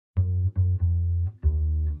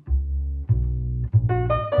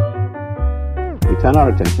we turn our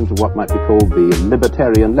attention to what might be called the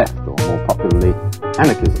libertarian left, or more popularly,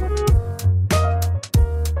 anarchism.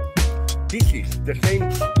 This is the same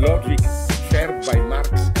logic shared by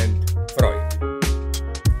Marx and Freud.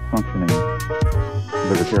 Functioning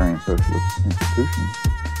libertarian socialist institutions,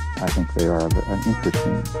 I think they are an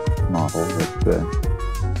interesting model that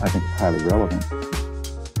I think is highly relevant.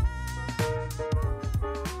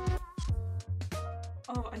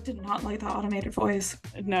 Oh, I did not like that automated voice.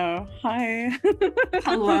 No. Hi.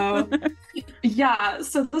 Hello. Yeah,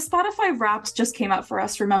 so the Spotify Wrapped just came out for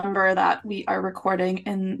us. Remember that we are recording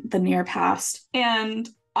in the near past. And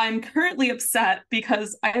I'm currently upset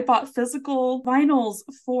because I bought physical vinyls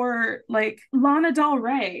for Lana Del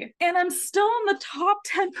Rey, and I'm still in the top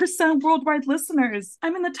 10% worldwide listeners.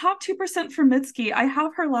 I'm in the top 2% for Mitski. I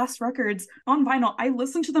have her last records on vinyl. I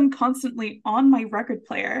listen to them constantly on my record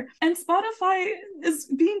player, and Spotify is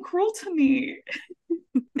being cruel to me.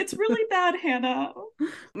 It's really bad, Hannah.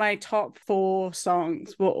 My top 4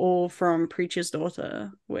 songs were all from Preacher's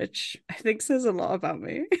Daughter, which I think says a lot about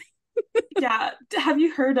me. Yeah. Have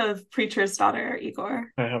you heard of Preacher's Daughter,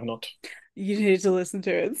 Igor? I have not. You need to listen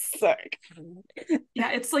to it. It's so good.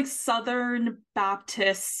 Yeah, it's like Southern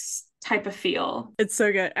Baptist type of feel. It's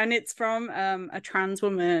so good. And it's from a trans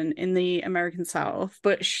woman in the American South,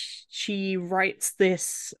 but she writes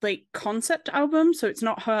this concept album, so it's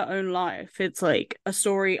not her own life. It's like a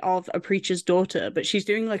story of a preacher's daughter, but she's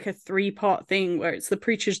doing like a 3-part thing where it's the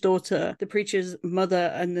preacher's daughter, the preacher's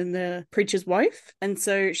mother, and then the preacher's wife. And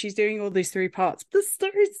so she's doing all these 3 parts. The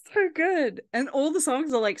story's so good, and all the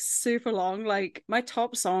songs are like super long. Like my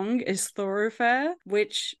top song is Thoroughfare,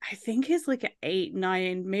 which I think is like an 8,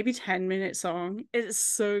 9, maybe 10-minute song. It's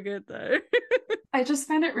so good though. I just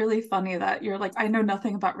find it really funny that you're like, I know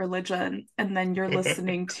nothing about religion, and then you're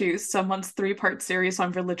listening to someone's 3-part series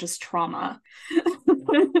on religious trauma.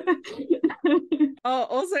 Oh,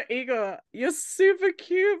 also Igor, you're super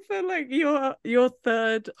cute for your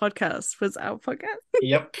 3rd podcast. Was our podcast?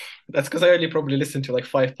 Yep, that's because I only probably listened to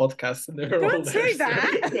 5 podcasts, and they're all Don't say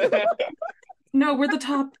that. No, we're the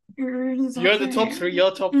top. You're the top 3.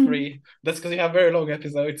 You're top 3. That's because you have very long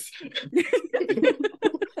episodes.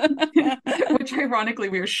 Which ironically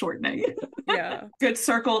we are shortening. Yeah. Good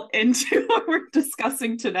circle into what we're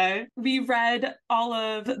discussing today. We read all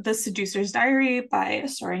of The Seducer's Diary by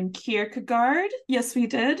Søren Kierkegaard. Yes, we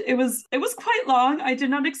did. It was quite long. I did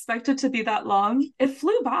not expect it to be that long. It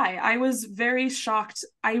flew by. I was very shocked.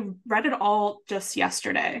 I read it all just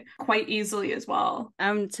yesterday, quite easily as well.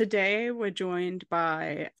 Today we're joined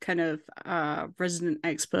by kind of a resident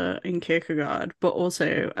expert in Kierkegaard, but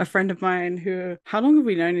also a friend of mine who, how long have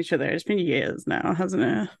we known each other? It's been years now, hasn't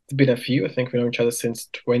it? It's been a few. I think we know each other since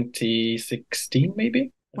 2016,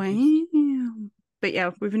 maybe. Wow. But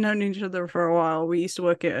yeah, we've known each other for a while. We used to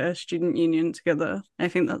work at a student union together. I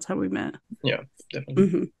think that's how we met. Yeah,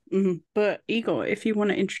 definitely. But Igor, if you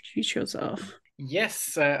want to introduce yourself.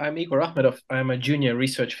 Yes, I'm Igor Ahmedov. I'm a junior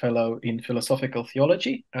research fellow in philosophical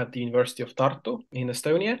theology at the University of Tartu in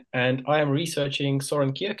Estonia, and I am researching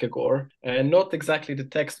Søren Kierkegaard, and not exactly the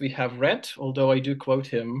text we have read, although I do quote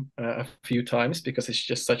him a few times because it's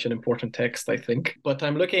just such an important text, I think. But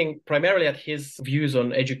I'm looking primarily at his views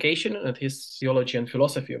on education and his theology and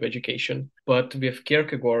philosophy of education. But with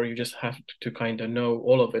Kierkegaard, you just have to kind of know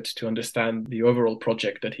all of it to understand the overall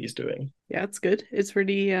project that he's doing. Yeah, it's good. It's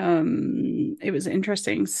really, it was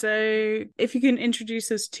interesting. So if you can introduce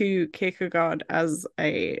us to Kierkegaard as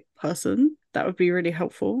a person, that would be really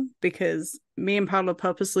helpful, because me and Paula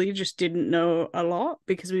purposely just didn't know a lot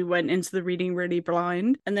because we went into the reading really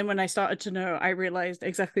blind. And then when I started to know, I realized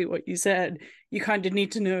exactly what you said. You kind of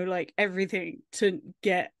need to know everything to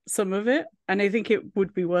get some of it. And I think it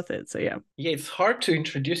would be worth it. So yeah. Yeah, it's hard to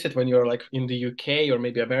introduce it when you're in the UK or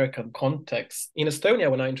maybe American context. In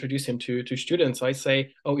Estonia, when I introduce him to students, I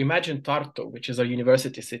say, oh, imagine Tartu, which is a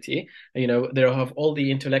university city. There have all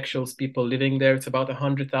the intellectuals, people living there. It's about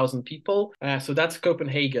 100,000 people. So that's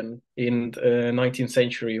Copenhagen in the 19th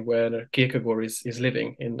century, where Kierkegaard is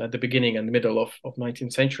living at the beginning and middle of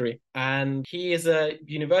 19th century. And he is a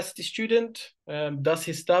university student, does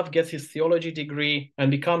his stuff, gets his theology degree,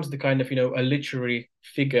 and becomes the kind of, a literary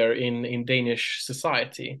figure in Danish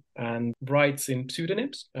society, and writes in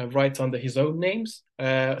pseudonyms, writes under his own names,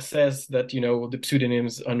 says that, the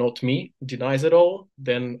pseudonyms are not me, denies it all,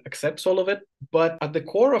 then accepts all of it. But at the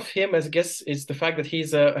core of him, I guess, is the fact that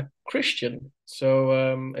he's a Christian.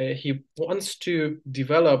 So he wants to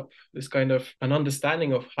develop this kind of an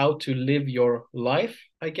understanding of how to live your life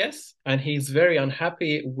I guess. And he's very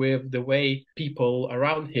unhappy with the way people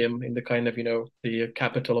around him in the kind of, the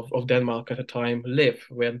capital of Denmark at the time live,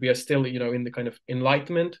 when we are still, in the kind of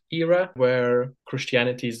Enlightenment era where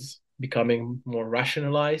Christianity is becoming more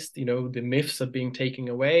rationalized, the myths are being taken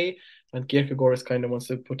away. And Kierkegaard is kind of wants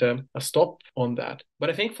to put a stop on that. But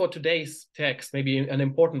I think for today's text, maybe an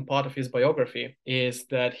important part of his biography is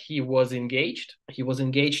that he was engaged. He was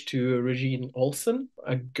engaged to Regine Olsen,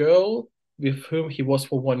 a girl with whom he was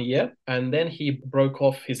for 1 year, and then he broke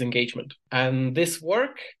off his engagement. And this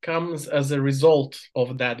work comes as a result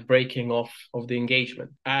of that breaking off of the engagement.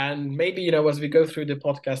 And maybe, as we go through the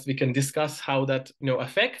podcast, we can discuss how that,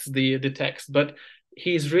 affects the text. But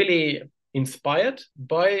he's really inspired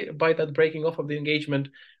by that breaking off of the engagement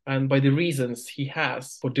and by the reasons he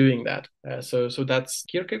has for doing that. So that's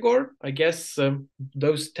Kierkegaard. I guess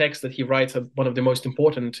those texts that he writes are one of the most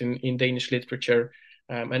important in Danish literature.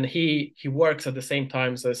 And he works at the same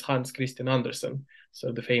time as Hans Christian Andersen,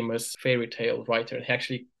 so the famous fairy tale writer, and he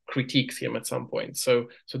actually critiques him at some point. So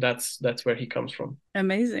that's where he comes from.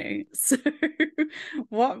 Amazing. So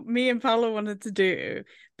what me and Paolo wanted to do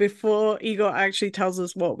before Igor actually tells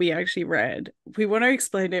us what we actually read, we want to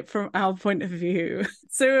explain it from our point of view.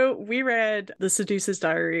 So we read The Seducer's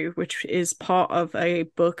Diary, which is part of a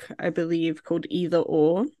book, I believe, called Either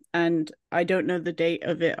Or. And I don't know the date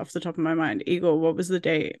of it off the top of my mind. Igor, what was the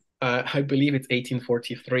date? I believe it's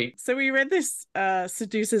 1843. So we read this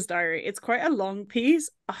Seducer's Diary. It's quite a long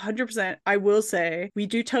piece, 100%. I will say, we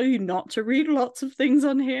do tell you not to read lots of things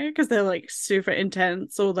on here because they're like super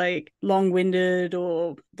intense or like long-winded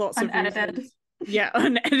or lots of unedited. Yeah,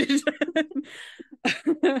 unedited.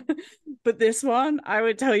 But this one, I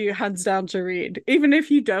would tell you hands down to read. Even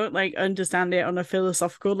if you don't like understand it on a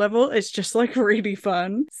philosophical level, it's just like really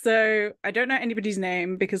fun. So I don't know anybody's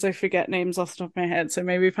name because I forget names off the top of my head. So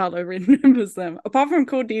maybe Paolo remembers them. Apart from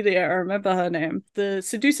Cordelia, I remember her name. The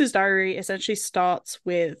Seducer's Diary essentially starts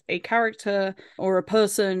with a character or a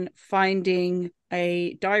person finding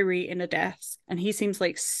a diary in a desk, and he seems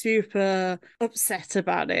like super upset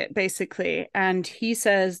about it, basically. And he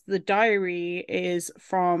says the diary is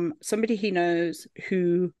from somebody he knows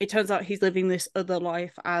who, it turns out he's living this other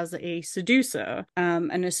life as a seducer,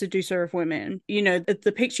 and a seducer of women.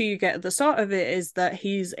 The picture you get at the start of it is that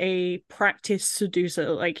he's a practiced seducer,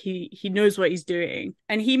 like he knows what he's doing.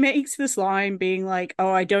 And he makes this line being like,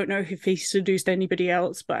 oh, I don't know if he seduced anybody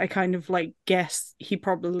else, but I kind of like guess he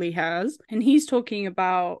probably has. And he's talking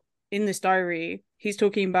about, in this diary, he's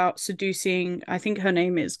talking about seducing, I think her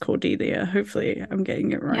name is Cordelia. Hopefully I'm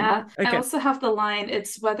getting it right. Yeah. Okay. I also have the line,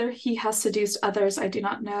 it's whether he has seduced others, I do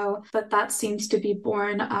not know, but that seems to be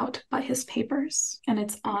borne out by his papers. And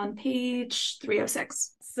it's on page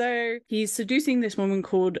 306. So he's seducing this woman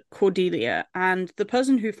called Cordelia, and the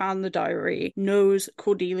person who found the diary knows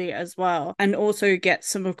Cordelia as well, and also gets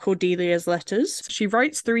some of Cordelia's letters. She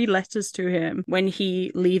writes 3 letters to him when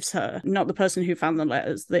he leaves her. Not the person who found the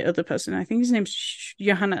letters, the other person. I think his name's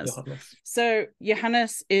Johannes. So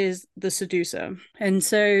Johannes is the seducer. And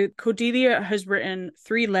so Cordelia has written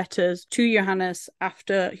 3 letters to Johannes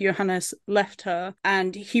after Johannes left her,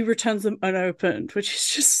 and he returns them unopened, which is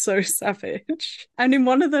just so savage. And in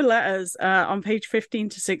one of the letters on page 15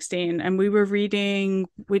 to 16, and we were reading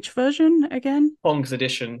which version again? Hong's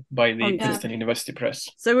edition by the Princeton University Press.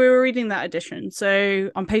 So we were reading that edition.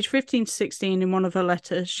 So on page 15 to 16 in one of her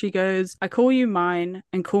letters, she goes, I call you mine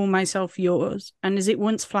and call myself yours, and as it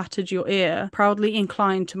once flattered your ear, proudly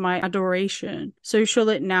inclined to my adoration, so shall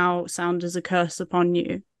it now sound as a curse upon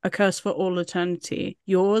you, a curse for all eternity.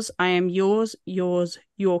 Yours, I am yours,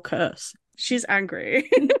 your curse. She's angry.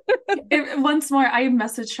 Once more, I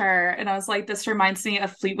messaged her and I was like, this reminds me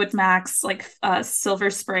of Fleetwood Mac's like Silver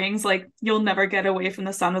Springs, like you'll never get away from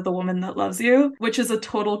the sound of the woman that loves you, which is a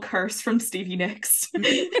total curse from Stevie Nicks.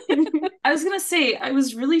 I was gonna say, I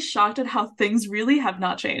was really shocked at how things really have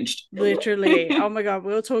not changed. Literally. Oh my god,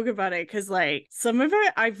 we'll talk about it, because like some of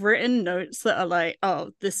it I've written notes that are like,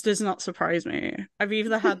 oh, this does not surprise me. I've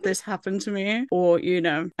either had this happen to me, or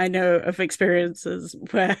I know of experiences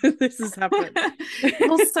where this has happened.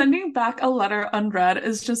 Well, sending back a letter unread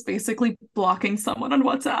is just basically blocking someone on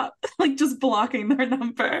WhatsApp, like just blocking their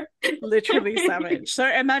number. Literally savage. So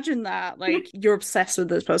imagine that, like you're obsessed with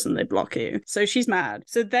this person, they block you. So she's mad.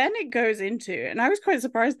 So then it goes into, and I was quite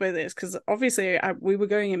surprised by this because obviously we were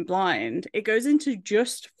going in blind. It goes into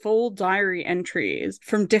just full diary entries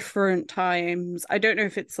from different times. I don't know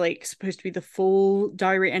if it's like supposed to be the full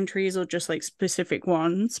diary entries or just like specific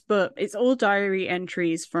ones, but it's all diary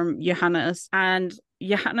entries from Johannes. And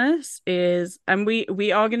Johannes is, and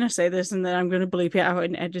we are going to say this and then I'm going to bleep it out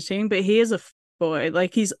in editing, but he is a boy.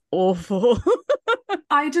 Like, he's awful.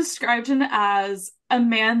 I described him as a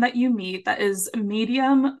man that you meet that is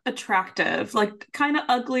medium attractive, like kind of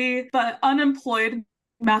ugly, but unemployed,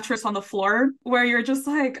 mattress on the floor, where you're just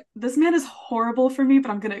like, this man is horrible for me,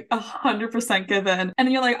 but I'm gonna 100% give in.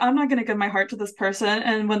 And you're like, I'm not gonna give my heart to this person.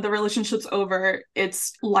 And when the relationship's over,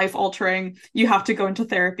 it's life altering. You have to go into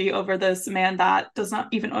therapy over this man that does not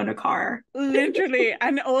even own a car. Literally.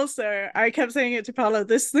 And also, I kept saying it to Paolo,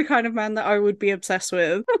 this is the kind of man that I would be obsessed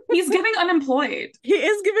with. He's giving unemployed. He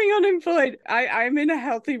is giving unemployed. I'm in a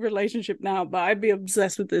healthy relationship now, but I'd be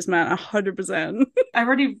obsessed with this man 100%. I've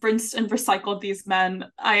already rinsed and recycled these men.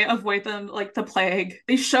 I avoid them like the plague.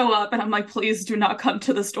 They show up and I'm like, please do not come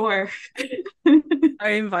to this door. I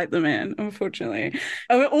invite them in, unfortunately.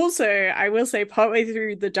 Also, I will say, partway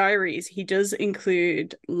through the diaries, he does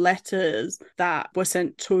include letters that were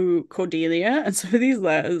sent to Cordelia. And some of these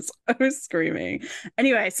letters, I was screaming.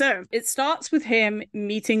 Anyway, so it starts with him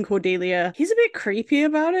meeting Cordelia. He's a bit creepy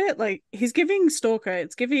about it. Like, he's giving stalker.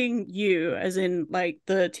 It's giving You, as in, like,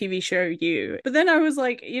 the TV show You. But then I was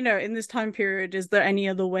like, you know, in this time period, is there any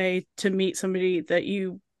other way to meet somebody that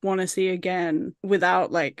you want to see again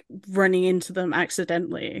without like running into them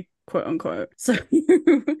accidentally, quote unquote? So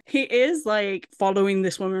he is like following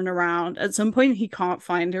this woman around. At some point he can't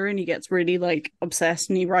find her and he gets really like obsessed,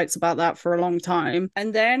 and he writes about that for a long time.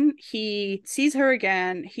 And then he sees her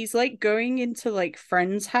again. He's like going into like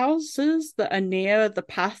friends' houses that are near the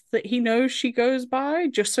path that he knows she goes by,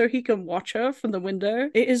 just so he can watch her from the window.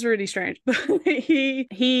 It is really strange. But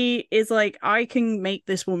he is like, I can make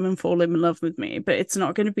this woman fall in love with me, but it's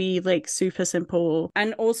not going to be like super simple.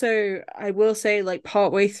 And also I will say, like,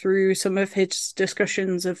 partway through some of his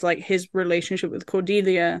discussions of like his relationship with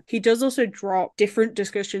Cordelia, he does also drop different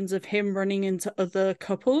discussions of him running into other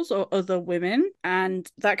couples or other women, and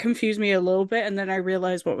that confused me a little bit, and then I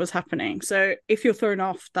realized what was happening. So if you're thrown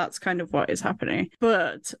off, that's kind of what is happening.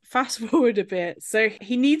 But fast forward a bit, so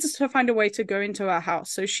he needs to find a way to go into her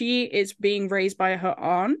house. So she is being raised by her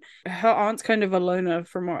aunt. Her aunt's kind of a loner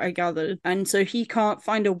from what I gathered, and so he can't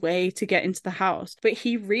find a way to get into the house. But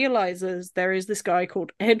he realizes there is this guy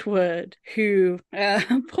called Edward, who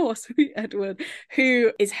poor sweet Edward,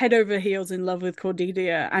 who is head over heels in love with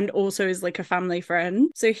Cordelia and also is like a family friend.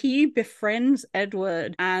 So he befriends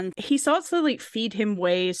Edward and he starts to like feed him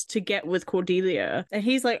ways to get with Cordelia, and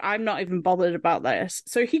he's like, I'm not even bothered about this.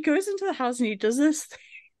 So he goes into the house and he does this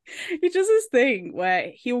thing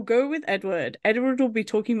where he'll go with Edward. Edward will be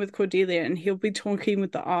talking with Cordelia and he'll be talking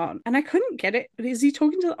with the aunt. And I couldn't get it. Is he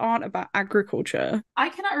talking to the aunt about agriculture? I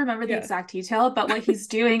cannot remember the exact detail, but what he's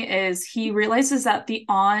doing is he realizes that the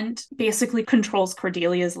aunt basically controls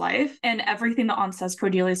Cordelia's life and everything the aunt says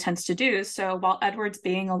Cordelia tends to do. So while Edward's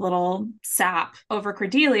being a little sap over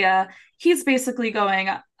Cordelia, he's basically going,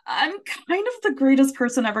 I'm kind of the greatest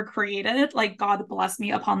person ever created. Like, God bless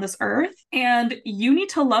me upon this earth. And you need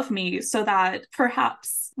to love me so that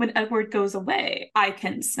perhaps when Edward goes away, I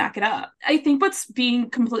can snack it up. I think what's being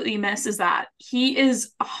completely missed is that he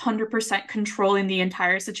is 100% controlling the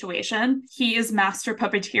entire situation. He is master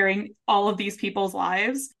puppeteering all of these people's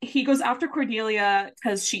lives. He goes after Cordelia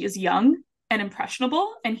because she is young and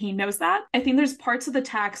impressionable, and he knows that. I think there's parts of the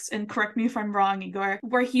text, and correct me if I'm wrong, Igor,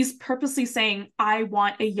 where he's purposely saying, I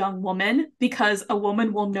want a young woman because a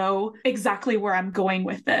woman will know exactly where I'm going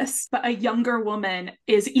with this. But a younger woman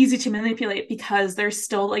is easy to manipulate because they're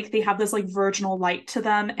still like, they have this like virginal light to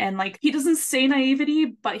them. And like, he doesn't say naivety,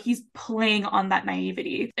 but he's playing on that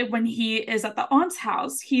naivety. When he is at the aunt's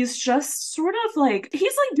house, he's just sort of like, he's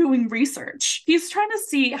like doing research. He's trying to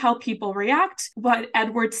see how people react, what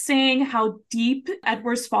Edward's saying, how deep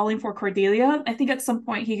Edward's falling for Cordelia. I think at some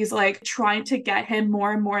point he's like trying to get him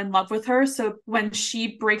more and more in love with her. So when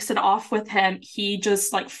she breaks it off with him, he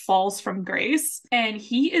just like falls from grace, and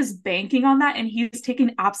he is banking on that, and he's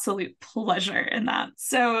taking absolute pleasure in that.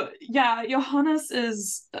 So yeah, Johannes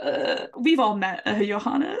is we've all met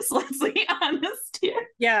Johannes, let's be honest here.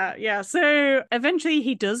 Yeah. So eventually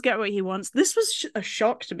he does get what he wants. This was a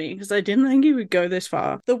shock to me because I didn't think he would go this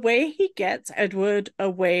far. The way he gets Edward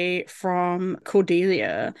away from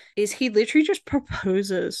Cordelia is he literally just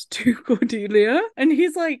proposes to Cordelia, and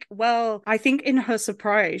he's like, well, I think in her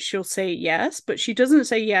surprise she'll say yes, but she doesn't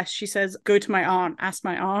say yes. She says, go to my aunt, ask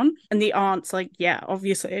my aunt. And the aunt's like, yeah,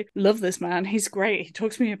 obviously, love this man, he's great, he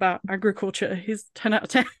talks to me about agriculture, he's 10 out of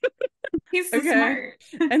 10. He's so smart.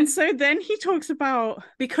 And so then he talks about,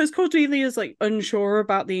 because Cordelia is like unsure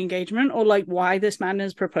about the engagement or like why this man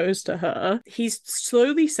has proposed to her, he's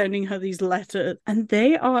slowly sending her these letters, and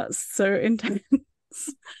they are so intense.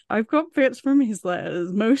 I've got bits from his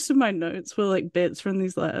letters. Most of my notes were like bits from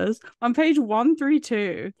these letters. On page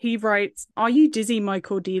 132, he writes, "Are you dizzy, my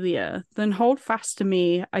Cordelia? Then hold fast to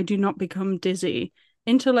me. I do not become dizzy.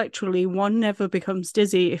 Intellectually, one never becomes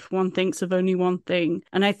dizzy if one thinks of only one thing,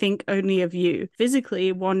 and I think only of you.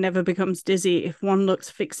 Physically, one never becomes dizzy if one looks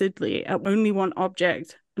fixedly at only one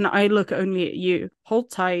object, and I look only at you. Hold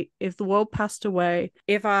tight. If the world passed away,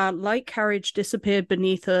 if our light carriage disappeared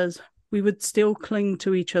beneath us, we would still cling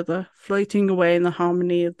to each other, floating away in the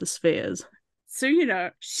harmony of the spheres." So,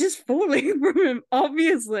 she's just falling from him,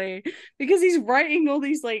 obviously, because he's writing all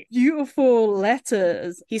these, like, beautiful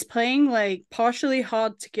letters. He's playing, like, partially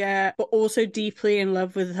hard to get, but also deeply in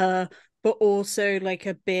love with her, but also, like,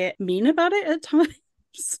 a bit mean about it at times.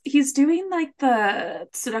 He's doing like the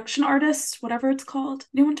seduction artist, whatever it's called.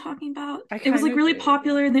 You know what I'm talking about? It was like really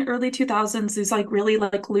popular in the early 2000s. These like really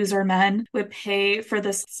like loser men would pay for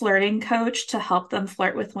this flirting coach to help them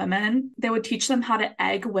flirt with women. They would teach them how to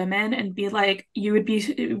egg women and be like, you would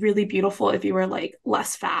be really beautiful if you were like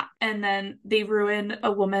less fat. And then they ruin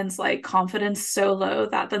a woman's like confidence so low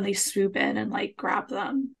that then they swoop in and like grab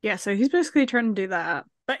them. Yeah, so he's basically trying to do that.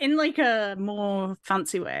 But in like a more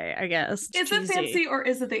fancy way, I guess. Is it fancy or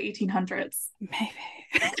is it the 1800s?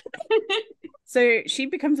 Maybe. So she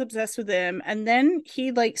becomes obsessed with him, and then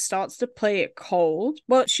he like starts to play it cold.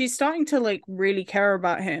 Well, she's starting to like really care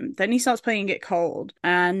about him. Then he starts playing it cold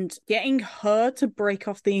and getting her to break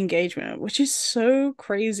off the engagement, which is so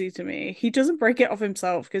crazy to me. He doesn't break it off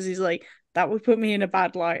himself because he's like, that would put me in a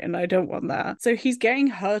bad light and I don't want that. So he's getting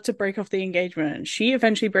her to break off the engagement. She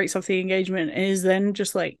eventually breaks off the engagement and is then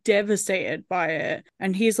just like devastated by it.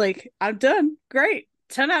 And he's like, I'm done. Great.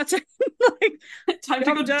 10 out of 10. Like, time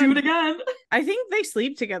to go do it again. I think they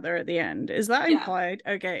sleep together at the end. Is that implied?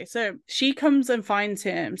 Okay, so she comes and finds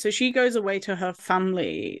him. So she goes away to her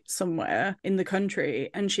family somewhere in the country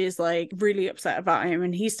and she's like really upset about him.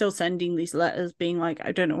 And he's still sending these letters being like,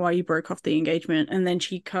 I don't know why you broke off the engagement. And then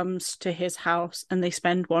she comes to his house and they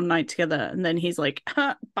spend one night together. And then he's like,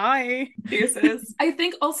 bye. Deuces. I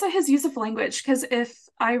think also his use of language, because if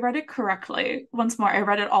I read it correctly, once more, I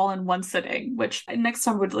read it all in one sitting, which next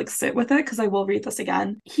time would like sit with it because I will read this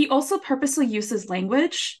again. He also purposely uses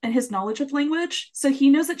language and his knowledge of language. So he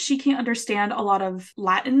knows that she can't understand a lot of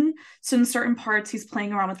Latin. So in certain parts, he's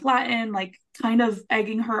playing around with Latin, like kind of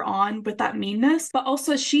egging her on with that meanness. But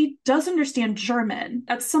also she does understand German.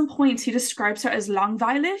 At some points, he describes her as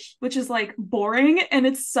langweilig, which is like boring. And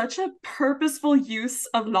it's such a purposeful use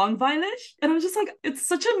of langweilig. And I'm just like, it's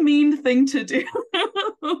such a mean thing to do.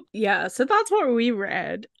 Yeah, so that's what we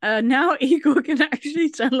read. Now Igor can actually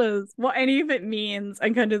tell us what any of it means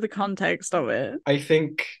and kind of the context of it. I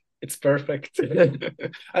think it's perfect.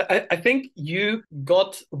 I think you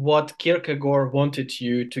got what Kierkegaard wanted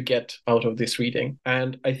you to get out of this reading.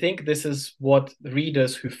 And I think this is what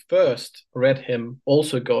readers who first read him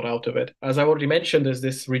also got out of it. As I already mentioned, there's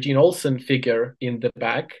this Regine Olsen figure in the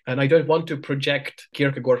back. And I don't want to project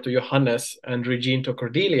Kierkegaard to Johannes and Regine to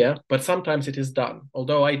Cordelia, but sometimes it is done.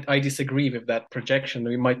 Although I disagree with that projection.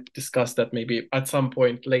 We might discuss that maybe at some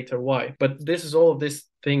point later why. But this is all of this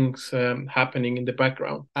things happening in the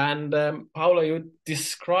background. And Paula, you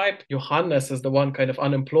describe Johannes as the one kind of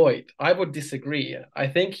unemployed. I would disagree. I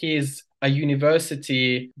think he's a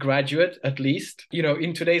university graduate, at least. You know,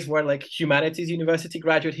 in today's world, like humanities university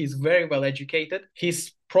graduate, he's very well educated.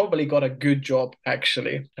 He's probably got a good job,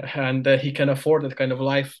 actually, and he can afford that kind of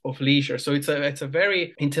life of leisure. So it's a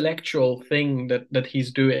very intellectual thing that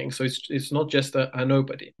he's doing. So it's not just a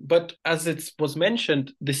nobody. But as it was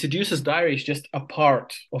mentioned, the Seducer's Diary is just a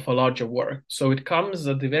part of a larger work. So it comes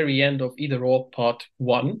at the very end of Either Or Part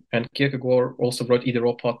 1, and Kierkegaard also wrote Either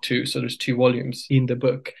Or Part 2. So there's 2 volumes in the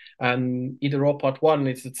book. And Either Or Part 1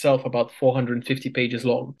 is itself about 450 pages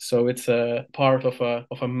long. So it's a part of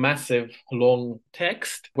a massive long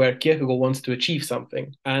text where Kierkegaard wants to achieve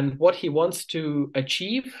something. And what he wants to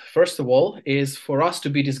achieve, first of all, is for us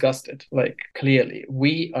to be disgusted, like clearly.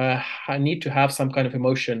 We need to have some kind of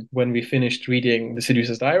emotion when we finished reading The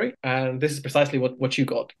Seducer's Diary. And this is precisely what you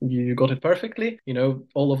got. You got it perfectly, you know,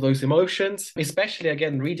 all of those emotions, especially,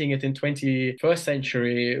 again, reading it in 21st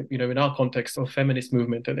century, you know, in our context of feminist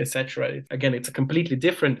movement and etc. Again, it's a completely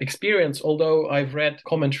different experience, although I've read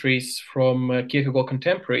commentaries from Kierkegaard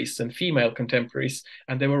contemporaries and female contemporaries,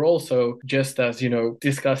 and they were also just as, you know,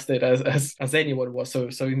 disgusted as anyone was. So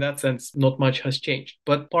in that sense, not much has changed.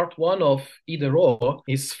 But part 1 of Either Or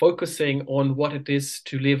is focusing on what it is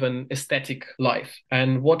to live an aesthetic life.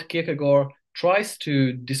 And what Kierkegaard tries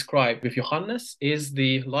to describe with Johannes is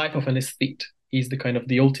the life of an aesthete. He's the kind of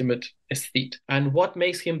the ultimate aesthete. And what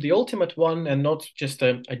makes him the ultimate one and not just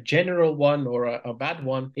a general one or a bad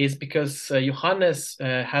one is because Johannes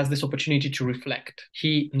has this opportunity to reflect.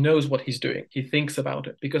 He knows what he's doing. He thinks about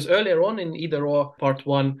it. Because earlier on in Either Or Part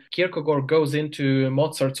 1, Kierkegaard goes into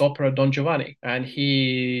Mozart's opera Don Giovanni, and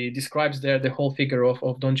he describes there the whole figure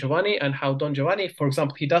of Don Giovanni and how Don Giovanni, for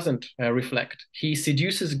example, he doesn't reflect. He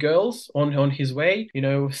seduces girls on his way,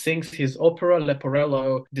 sings his opera.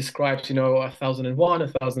 Leporello describes, 1001,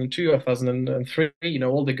 1002, 1003,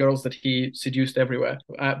 all the girls that he seduced everywhere.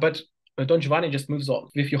 But Don Giovanni just moves on.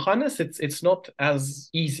 With Johannes, it's not as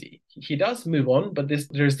easy. He does move on, but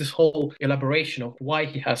there's this whole elaboration of why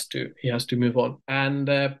he has to move on. And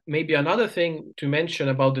maybe another thing to mention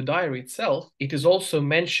about the diary itself, it is also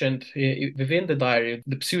mentioned within the diary,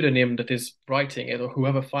 the pseudonym that is writing it or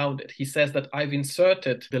whoever found it. He says that I've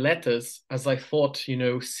inserted the letters as I thought,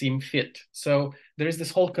 seem fit. So there is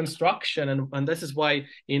this whole construction, and this is why,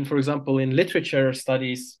 for example, in literature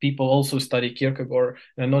studies, people also study Kierkegaard,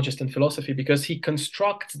 and not just in philosophy, because he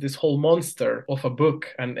constructs this whole monster of a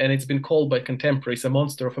book, and it's been called by contemporaries a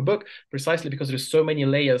monster of a book, precisely because there's so many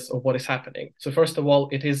layers of what is happening. So first of all,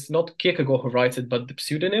 it is not Kierkegaard who writes it, but the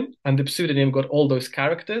pseudonym, and the pseudonym got all those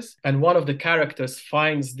characters, and one of the characters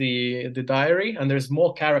finds the diary, and there's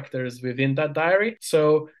more characters within that diary.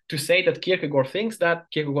 So to say that Kierkegaard thinks that,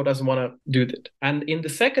 Kierkegaard doesn't want to do that. And in the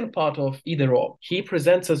second part of Either Or, he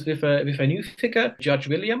presents us with a new figure, Judge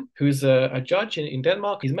William, who's a judge in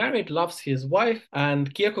Denmark. He's married, loves his wife,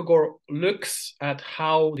 and Kierkegaard looks at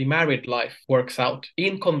how the married life works out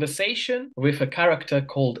in conversation with a character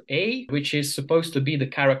called A, which is supposed to be the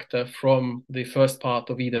character from the first part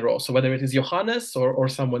of Either Or. So whether it is Johannes or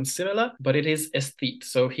someone similar, but it is aesthete.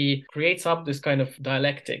 So he creates up this kind of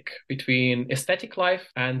dialectic between aesthetic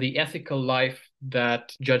life and the ethical life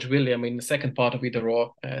that Judge William in the second part of Either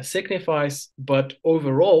Or signifies. But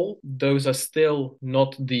overall, those are still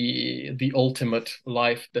not the ultimate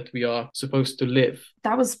life that we are supposed to live.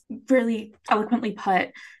 That was really eloquently put.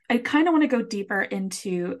 I kind of want to go deeper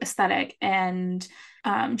into aesthetic and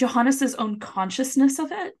Johannes's own consciousness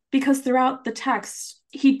of it, because throughout the text,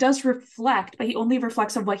 he does reflect, but he only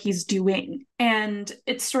reflects on what he's doing. And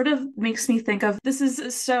it sort of makes me think of, this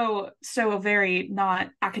is so very not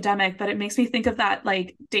academic, but it makes me think of that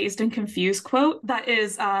like Dazed and Confused quote. That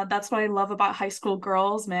is, that's what I love about high school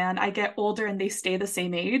girls, man. I get older and they stay the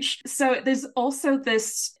same age. So there's also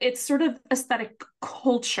this, it's sort of aesthetic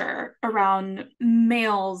culture around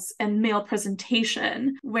males and male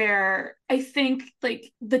presentation, where I think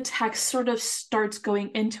like the text sort of starts going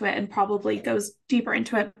into it and probably goes deeper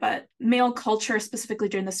into it, but male culture specifically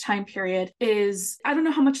during this time period is, I don't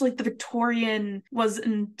know how much like the Victorian was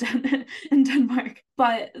in Denmark,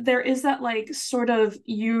 but there is that like sort of,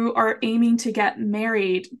 you are aiming to get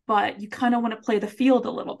married, but you kind of want to play the field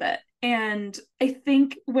a little bit. And I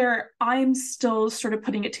think where I'm still sort of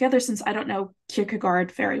putting it together, since I don't know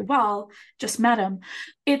Kierkegaard very well, just met him,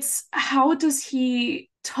 it's how does he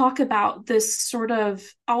talk about this sort of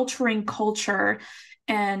altering culture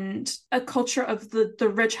and a culture of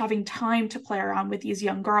the rich having time to play around with these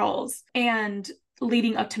young girls and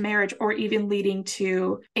leading up to marriage, or even leading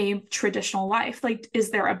to a traditional life? Like, is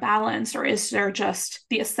there a balance, or is there just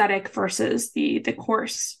the aesthetic versus the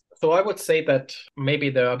course? So I would say that maybe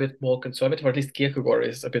they're a bit more conservative, or at least Kierkegaard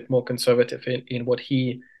is a bit more conservative in what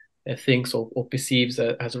he thinks or perceives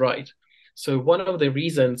as right. So one of the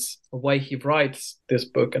reasons why he writes this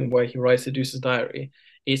book and why he writes Seducer's Diary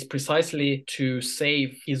is precisely to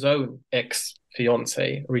save his own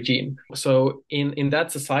ex-fiancée, Regine. So in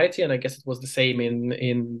that society, and I guess it was the same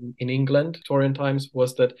in England, Victorian times,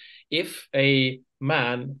 was that if a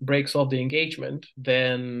man breaks off the engagement,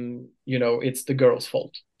 then, it's the girl's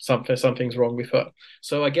fault. Something's wrong with her.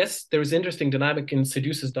 So I guess there is interesting dynamic in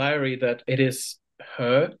Seducer's Diary that it is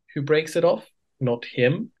her who breaks it off, not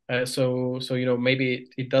him. So maybe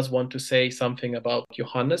it does want to say something about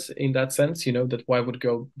Johannes in that sense, that why would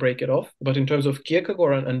girl break it off? But in terms of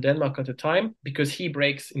Kierkegaard and Denmark at the time, because he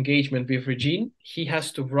breaks engagement with Regine, he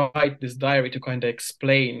has to write this diary to kind of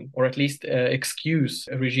explain, or at least excuse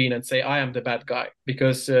Regine and say, I am the bad guy,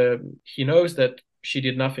 because he knows that she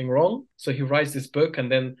did nothing wrong. So he writes this book,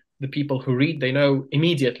 and then the people who read, they know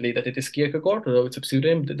immediately that it is Kierkegaard, although it's a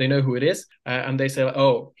pseudonym, they know who it is. And they say,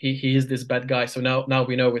 oh, he is this bad guy. So now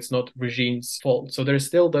we know it's not Regine's fault. So there's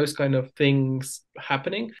still those kind of things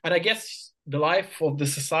happening. And I guess the life of the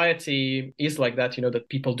society is like that, that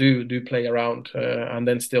people do play around and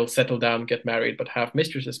then still settle down, get married, but have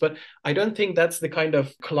mistresses. But I don't think that's the kind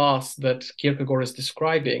of class that Kierkegaard is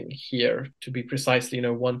describing here, to be precisely,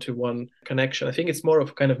 one-to-one connection. I think it's more of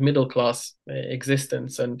a kind of middle class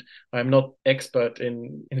existence. And I'm not expert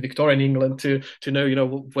in Victorian England to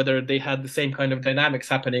know, whether they had the same kind of dynamics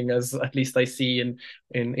happening as at least I see in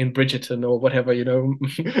Bridgerton or whatever,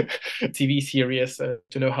 TV series,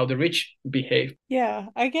 to know how the rich behave. Yeah,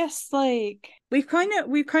 I guess like we've kind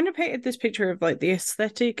of painted this picture of like the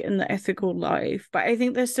aesthetic and the ethical life, but I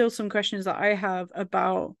think there's still some questions that I have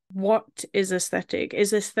about what is aesthetic.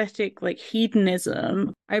 Is aesthetic like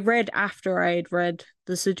hedonism? I read after I had read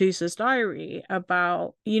the Seducer's diary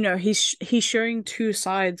about, he's showing two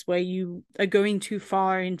sides where you are going too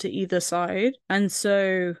far into either side. And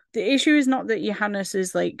so the issue is not that Johannes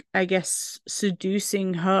is like, I guess,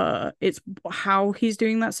 seducing her. It's how he's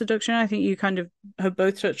doing that seduction. I think you kind of have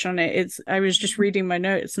both touched on it. I was just reading my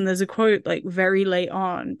notes and there's a quote like very late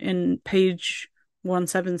on in page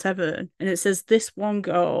 177, and it says, "This one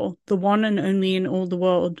girl, the one and only in all the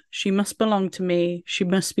world, she must belong to me, she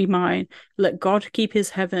must be mine. Let God keep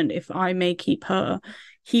his heaven if I may keep her."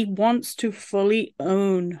 He wants to fully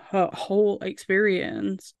own her whole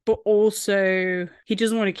experience, but also he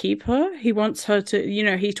doesn't want to keep her. He wants her to,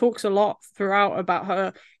 he talks a lot throughout about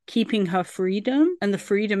her keeping her freedom, and the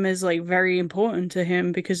freedom is like very important to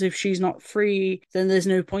him, because if she's not free, then there's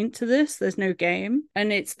no point to this, there's no game.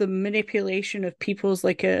 And it's the manipulation of people's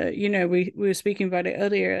like we were speaking about it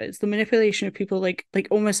earlier, it's the manipulation of people like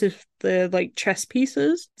almost if they're like chess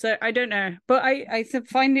pieces. So I don't know, but I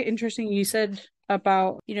find it interesting you said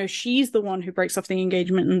about, she's the one who breaks off the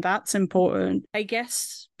engagement, and that's important, I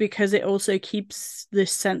guess, because it also keeps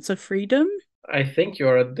this sense of freedom. I think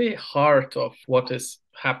you're at the heart of what is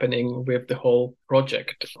happening with the whole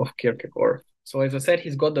project of Kierkegaard. So as I said,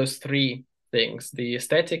 he's got those three things: the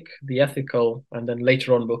aesthetic, the ethical, and then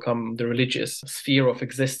later on will come the religious sphere of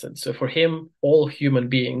existence. So for him, all human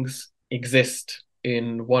beings exist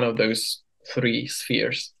in one of those three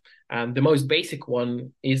spheres. And the most basic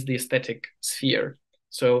one is the aesthetic sphere.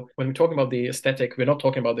 So when we're talking about the aesthetic, we're not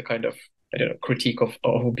talking about the kind of, critique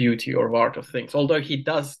of beauty or of art of things, although he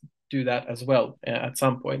does do that as well at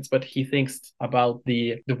some points, but he thinks about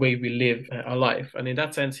the way we live our life. And in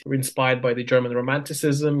that sense, we're inspired by the German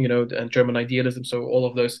Romanticism, and German idealism. So all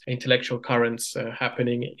of those intellectual currents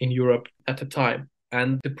happening in Europe at the time.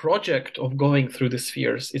 And the project of going through the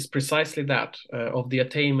spheres is precisely that, of the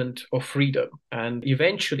attainment of freedom. And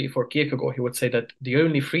eventually for Kierkegaard, he would say that the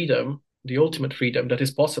only freedom, the ultimate freedom that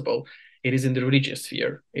is possible, it is in the religious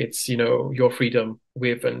sphere. It's, your freedom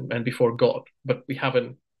with and before God. But we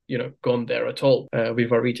haven't, gone there at all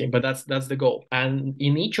with our reading, but that's the goal. And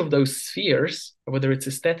in each of those spheres, whether it's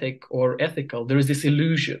aesthetic or ethical, there is this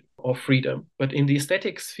illusion of freedom. But in the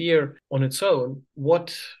aesthetic sphere on its own,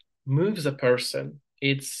 what moves a person,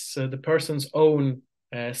 it's the person's own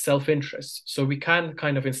self-interest. So we can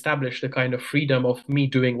kind of establish the kind of freedom of me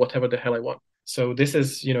doing whatever the hell I want. So this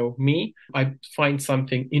is, me. I find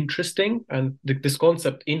something interesting, and this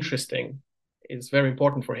concept interesting is very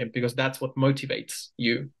important for him, because that's what motivates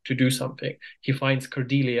you to do something. He finds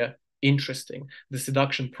Cordelia interesting. The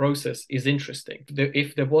seduction process is interesting.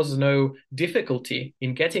 If there was no difficulty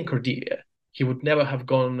in getting Cordelia, he would never have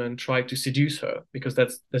gone and tried to seduce her, because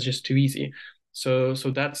that's just too easy. So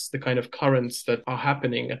that's the kind of currents that are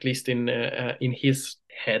happening, at least in his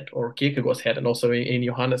head, or Kierkegaard's head, and also in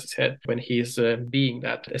Johannes' head when he's being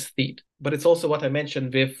that aesthete. But it's also what I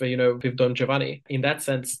mentioned with Don Giovanni. In that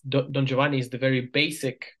sense, Don Giovanni is the very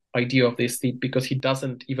basic idea of the aesthete, because he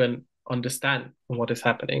doesn't even understand what is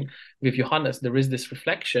happening. With Johannes, there is this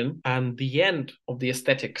reflection, and the end of the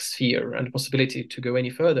aesthetic sphere and the possibility to go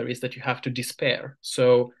any further is that you have to despair.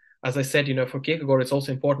 So as I said, for Kierkegaard, it's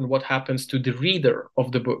also important what happens to the reader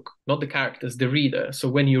of the book, not the characters, the reader. So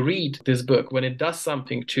when you read this book, when it does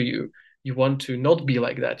something to you, you want to not be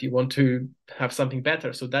like that. You want to have something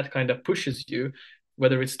better. So that kind of pushes you,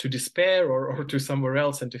 whether it's to despair or to somewhere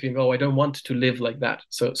else, and to think, oh, I don't want to live like that.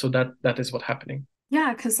 So that is what's happening.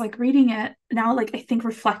 Yeah, because reading it now, I think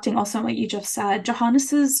reflecting also on what you just said,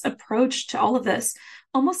 Johannes's approach to all of this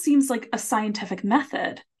almost seems like a scientific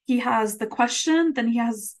method. He has the question, then he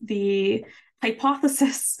has the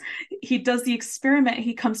hypothesis, he does the experiment,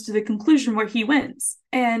 he comes to the conclusion where he wins.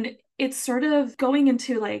 And it's sort of going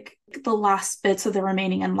into the last bits of the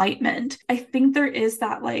remaining Enlightenment. I think there is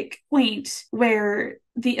that point where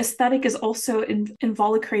the aesthetic is also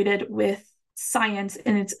involucrated with science,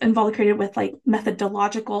 and it's involucrated with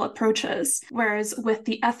methodological approaches, whereas with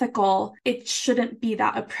the ethical, it shouldn't be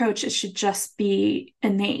that approach, it should just be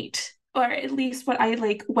innate. or at least what I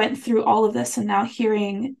like went through all of this and now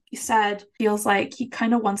hearing you said feels like he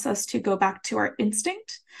kind of wants us to go back to our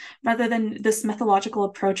instinct rather than this methodological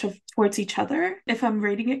approach of towards each other. If I'm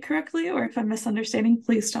reading it correctly or if I'm misunderstanding,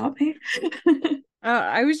 please stop me.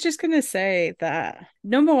 I was just gonna say that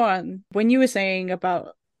number one, when you were saying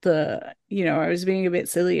about I was being a bit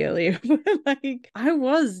silly earlier, but like I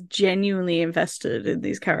was genuinely invested in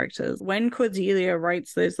these characters. When Cordelia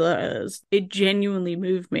writes those letters, it genuinely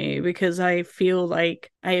moved me because I feel like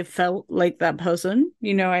I have felt like that person,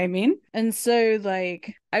 you know what I mean? And so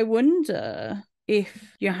like I wonder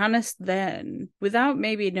if Johannes then, without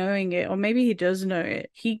maybe knowing it, or maybe he does know it,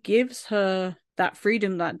 he gives her that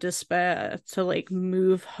freedom, that despair to like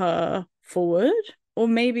move her forward. Or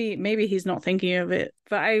maybe he's not thinking of it,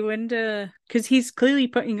 but I wonder, because he's clearly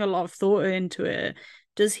putting a lot of thought into it.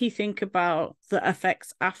 Does he think about the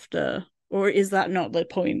effects after, or is that not the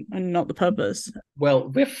point and not the purpose? Well,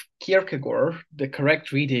 with Kierkegaard, the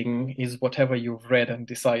correct reading is whatever you've read and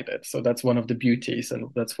decided. So that's one of the beauties, and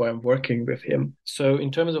that's why I'm working with him. So in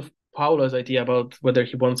terms of Paula's idea about whether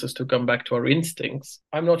he wants us to come back to our instincts,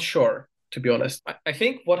 I'm not sure, to be honest. I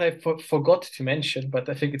think what I forgot to mention, but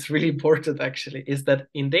I think it's really important actually, is that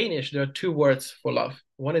in Danish, there are two words for love.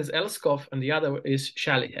 One is elskov and the other is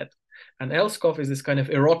kärlighed. And elskov is this kind of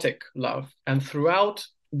erotic love. And throughout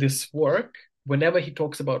this work, whenever he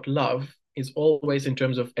talks about love, is always in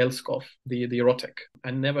terms of elskov, the erotic,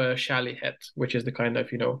 and never kärlighed, which is the kind of,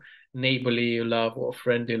 neighborly love or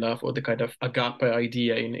friendly love, or the kind of agape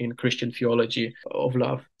idea in Christian theology of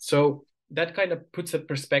love. So that kind of puts a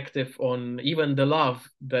perspective on even the love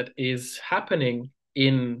that is happening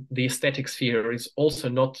in the aesthetic sphere is also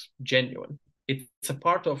not genuine. It's a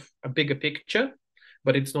part of a bigger picture,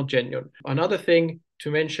 but it's not genuine. Another thing to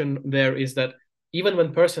mention there is that even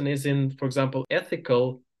when person is in, for example,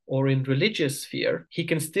 ethical or in religious sphere, he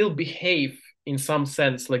can still behave in some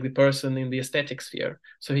sense like the person in the aesthetic sphere.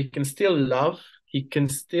 So he can still love, he can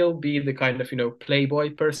still be the kind of,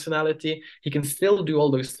 playboy personality. He can still do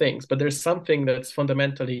all those things, but there's something that's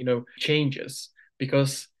fundamentally, changes,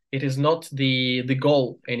 because it is not the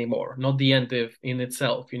goal anymore, not the end in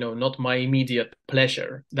itself, not my immediate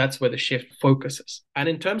pleasure. That's where the shift focuses. And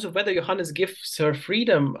in terms of whether Johannes gives her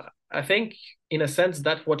freedom, I think in a sense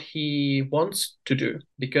that's what he wants to do,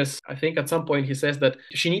 because I think at some point he says that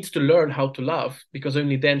she needs to learn how to love, because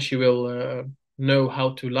only then she will know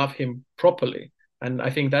how to love him properly. And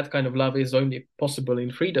I think that kind of love is only possible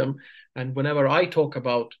in freedom. And whenever I talk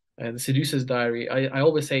about the Seducer's diary, I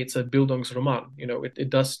always say it's a Bildungsroman. It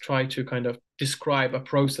does try to kind of describe a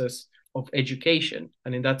process of education.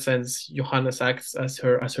 And in that sense, Johannes acts as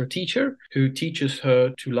her teacher, who teaches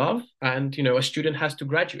her to love. And, a student has to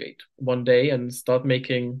graduate one day and start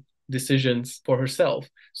making decisions for herself.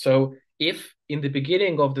 So if in the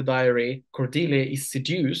beginning of the diary, Cordelia is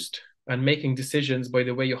seduced and making decisions by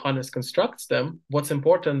the way Johannes constructs them, what's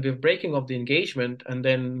important with breaking of the engagement and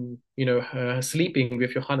then, sleeping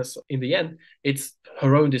with Johannes in the end, it's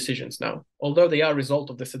her own decisions now. Although they are a result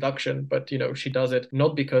of the seduction, but, she does it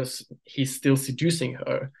not because he's still seducing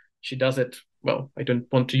her. She does it, well, I don't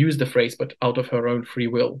want to use the phrase, but out of her own free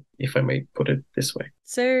will, if I may put it this way.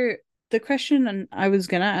 So the question I was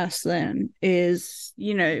going to ask then is,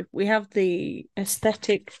 we have the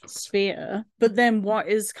aesthetic sphere, but then what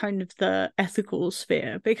is kind of the ethical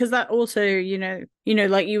sphere? Because that also,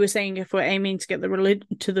 like you were saying, if we're aiming to get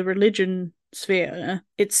to the religion sphere,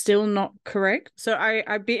 it's still not correct. So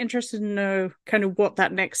I'd be interested to know kind of what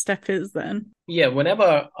that next step is then. Yeah,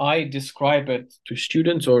 whenever I describe it to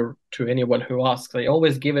students or to anyone who asks, I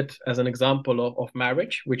always give it as an example of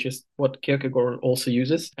marriage, which is what Kierkegaard also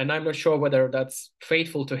uses. And I'm not sure whether that's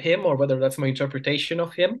faithful to him or whether that's my interpretation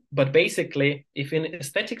of him. But basically, if in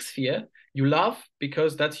aesthetic sphere, you love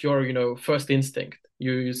because that's your, first instinct.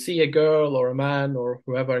 You see a girl or a man or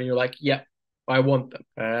whoever, and you're like, yeah, I want them.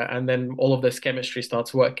 And then all of this chemistry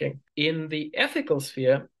starts working. In the ethical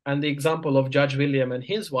sphere, and the example of Judge William and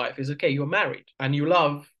his wife is, okay, you're married and you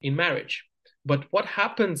love in marriage. But what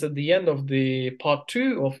happens at the end of the part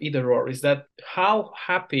 2 of Either Or is that how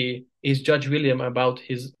happy is Judge William about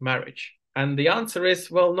his marriage? And the answer is,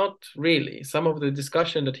 well, not really. Some of the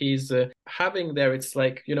discussion that he's having there, it's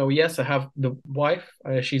like, yes, I have the wife.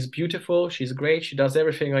 She's beautiful. She's great. She does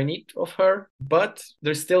everything I need of her. But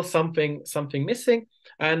there's still something missing.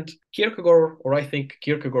 And Kierkegaard, or I think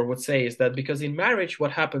Kierkegaard would say, is that because in marriage,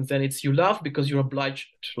 what happens then, it's you love because you're obliged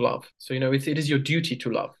to love. So, it is your duty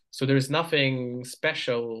to love. So there is nothing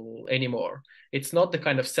special anymore. It's not the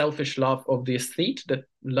kind of selfish love of the aesthete that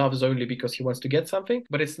loves only because he wants to get something,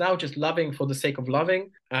 but it's now just loving for the sake of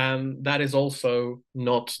loving. And that is also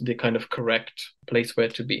not the kind of correct place where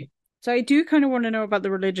to be. So I do kind of want to know about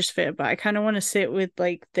the religious fear, but I kind of want to sit with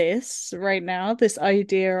like this right now, this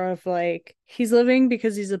idea of like he's living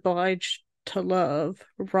because he's obliged to love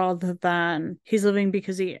rather than he's living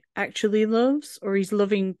because he actually loves, or he's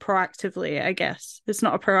loving proactively, I guess. It's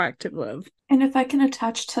not a proactive love. And if I can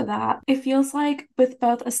attach to that, it feels like with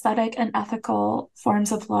both aesthetic and ethical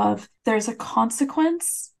forms of love, there's a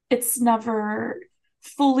consequence. It's never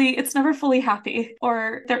fully happy,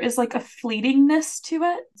 or there is like a fleetingness to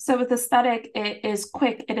it. So with aesthetic, it is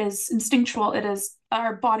quick, it is instinctual, it is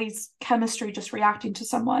our body's chemistry just reacting to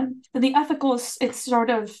someone. Then the ethical is, it's sort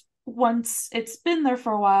of, once it's been there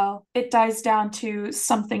for a while, it dies down to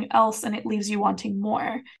something else and it leaves you wanting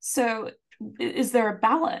more. So is there a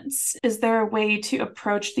balance? Is there a way to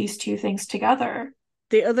approach these two things together?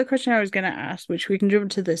 The other question I was going to ask, which we can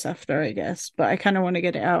jump to this after, I guess, but I kind of want to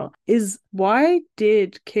get it out, is why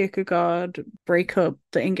did Kierkegaard break up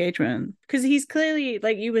the engagement? Because he's clearly,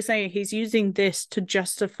 like you were saying, he's using this to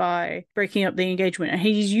justify breaking up the engagement. And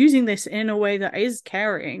he's using this in a way that is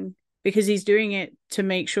caring, because he's doing it to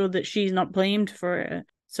make sure that she's not blamed for it.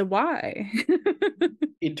 So why?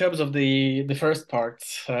 In terms of the first part,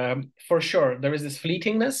 for sure, there is this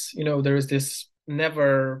fleetingness, there is this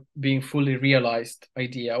never being fully realized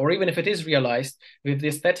idea, or even if it is realized, with the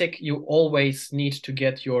aesthetic you always need to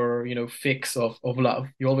get your fix of love.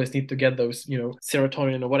 You always need to get those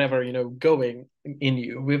serotonin or whatever going in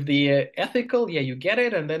you. With the ethical, you get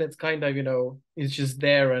it, and then it's kind of it's just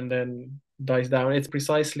there and then dies down. It's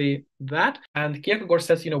precisely that. And Kierkegaard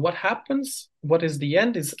says, what happens, what is the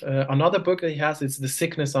end, is another book that he has, it's the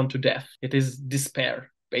sickness unto death. It is despair,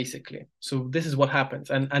 basically. So this is what happens.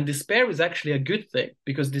 And despair is actually a good thing,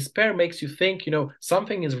 because despair makes you think,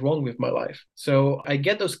 something is wrong with my life. So I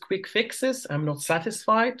get those quick fixes, I'm not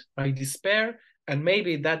satisfied, I despair, and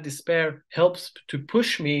maybe that despair helps to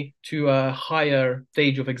push me to a higher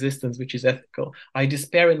stage of existence, which is ethical. I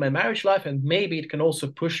despair in my marriage life, and maybe it can also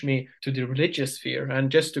push me to the religious sphere.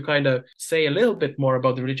 And just to kind of say a little bit more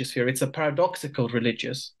about the religious sphere, it's a paradoxical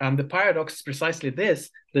religious. And the paradox is precisely this,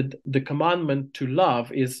 that the commandment to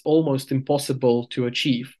love is almost impossible to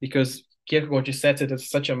achieve, because Kierkegaard just sets it at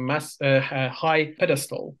such a high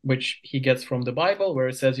pedestal, which he gets from the Bible, where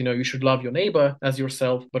it says, you should love your neighbor as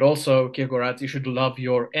yourself, but also Kierkegaard adds, you should love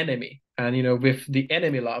your enemy. And, with the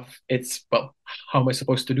enemy love, it's, well, how am I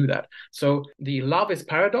supposed to do that? So the love is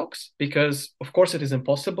paradox, because of course it is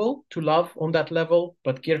impossible to love on that level,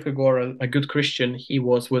 but Kierkegaard, a good Christian, he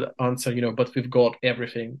would answer, but with God,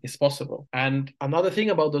 everything is possible. And another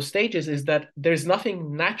thing about those stages is that there's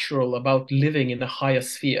nothing natural about living in a higher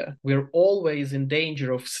sphere. We're always in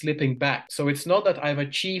danger of slipping back. So it's not that I've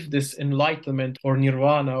achieved this enlightenment or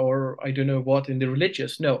nirvana or I don't know what in the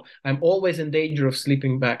religious. No, I'm always in danger of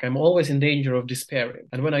slipping back. I'm always in danger of despairing.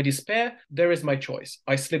 And when I despair, there is my choice.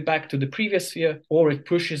 I slip back to the previous sphere, or it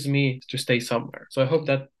pushes me to stay somewhere. So I hope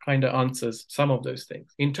that kind of answers some of those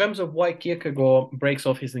things. In terms of why Kierkegaard breaks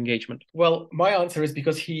off his engagement, well, my answer is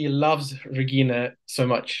because he loves Regina so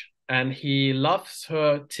much. And he loves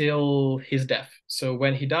her till his death. So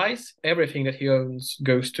when he dies, everything that he owns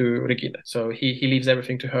goes to Regina. So he leaves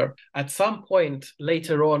everything to her. At some point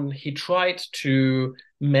later on, he tried to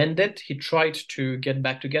mend it. He tried to get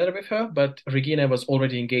back together with her, but Regina was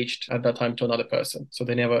already engaged at that time to another person. So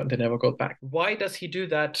they never got back. Why does he do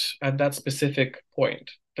that at that specific point?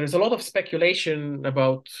 There's a lot of speculation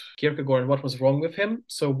about Kierkegaard and what was wrong with him.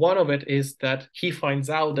 So one of it is that he finds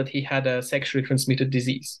out that he had a sexually transmitted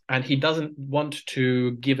disease, and he doesn't want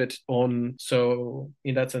to give it on. So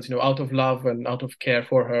in that sense, out of love and out of care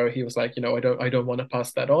for her, he was like, I don't want to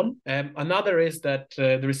pass that on. Another is that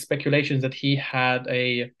there is speculations that he had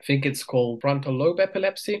I think it's called frontal lobe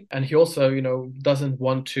epilepsy, and he also, doesn't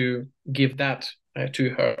want to give that to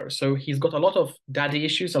her. So he's got a lot of daddy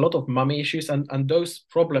issues, a lot of mommy issues, and those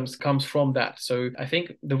problems comes from that. So I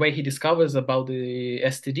think the way he discovers about the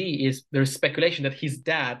STD is there's speculation that his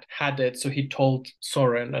dad had it, so he told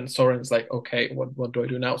Søren, and Søren's like, okay, what do I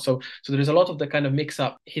do now? So there's a lot of the kind of mix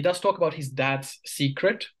up. He does talk about his dad's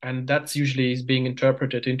secret, and that's usually is being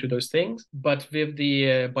interpreted into those things. But with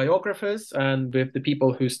the biographers and with the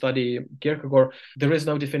people who study Kierkegaard, there is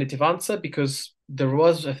no definitive answer, because there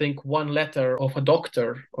was, I think, one letter of a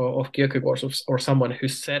doctor of Kierkegaard or someone who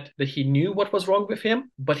said that he knew what was wrong with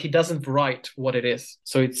him, but he doesn't write what it is.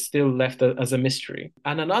 So it's still left as a mystery.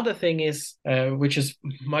 And another thing is, which is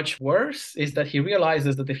much worse, is that he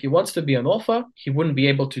realizes that if he wants to be an author, he wouldn't be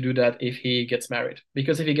able to do that if he gets married.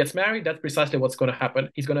 Because if he gets married, that's precisely what's going to happen.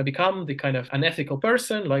 He's going to become the kind of unethical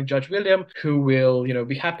person like Judge William, who will,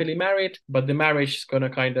 be happily married, but the marriage is going to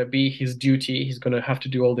kind of be his duty. He's going to have to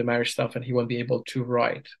do all the marriage stuff, and he won't be able to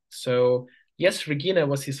write. So yes, Regina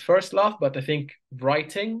was his first love, but I think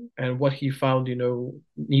writing and what he found,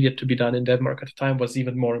 needed to be done in Denmark at the time was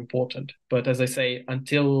even more important. But as I say,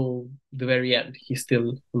 until the very end, he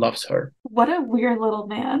still loves her. What a weird little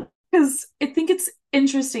man. Because I think it's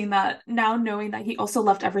interesting that now knowing that he also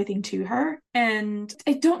left everything to her, and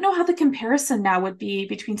I don't know how the comparison now would be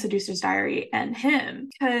between Seducer's Diary and him,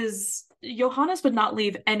 because Johannes would not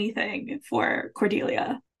leave anything for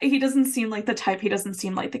Cordelia. He doesn't seem like the type, he doesn't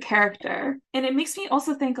seem like the character. And it makes me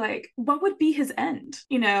also think, like, what would be his end?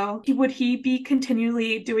 Would he be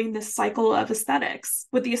continually doing this cycle of aesthetics?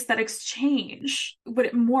 Would the aesthetics change? Would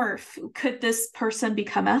it morph? Could this person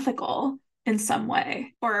become ethical in some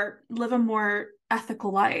way or live a more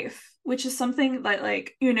ethical life, which is something that,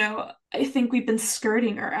 I think we've been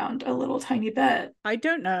skirting around a little tiny bit. I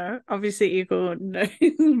don't know. Obviously, Igor knows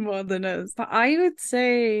more than us. But I would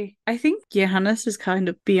say, I think Johannes is kind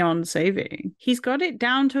of beyond saving. He's got it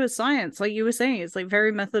down to a science. Like you were saying, it's like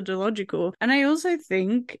very methodological. And I also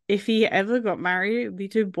think if he ever got married, it would be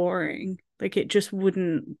too boring. Like it just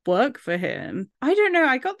wouldn't work for him. I don't know.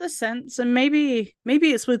 I got the sense, and maybe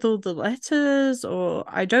it's with all the letters, or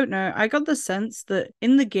I don't know. I got the sense that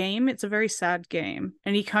in the game, it's a very sad game,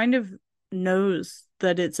 and he kind of knows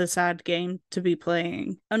that it's a sad game to be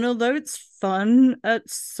playing. And although it's fun at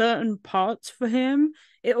certain parts for him,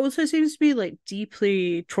 it also seems to be like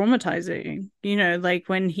deeply traumatizing. Like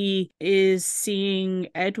when he is seeing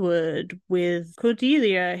Edward with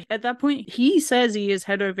Cordelia, at that point he says he is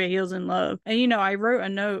head over heels in love. And I wrote a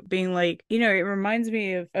note being like, it reminds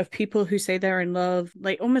me of people who say they're in love,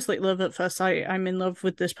 like almost like love at first sight. I'm in love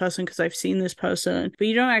with this person because I've seen this person, but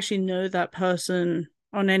you don't actually know that person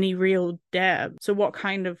on any real depth. So what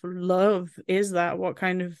kind of love is that? What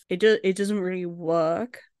kind of it doesn't really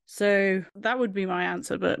work. So that would be my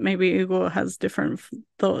answer, but maybe Igor has different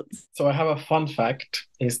thoughts. So I have a fun fact,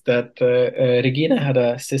 is that Regina had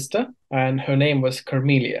a sister and her name was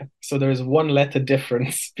Carmelia. So there's one letter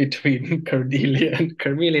difference between Cordelia and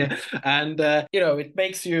Carmelia. And, it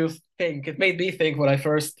makes you think, it made me think when I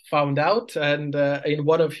first found out. And in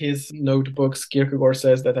one of his notebooks, Kierkegaard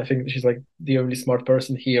says that I think she's like the only smart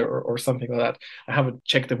person here or something like that. I haven't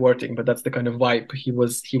checked the wording, but that's the kind of vibe he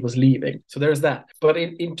was leaving. So there's that. But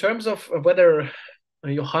in terms of whether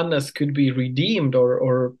Johannes could be redeemed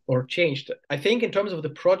or changed, I think in terms of the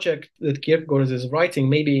project that Kierkegaard is writing,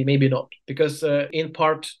 maybe not, because in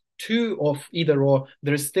part 2 of Either Or,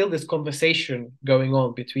 there is still this conversation going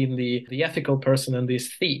on between the ethical person and the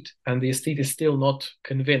aesthete, and the aesthete is still not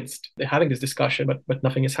convinced. They're having this discussion, but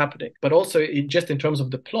nothing is happening. But also, just in terms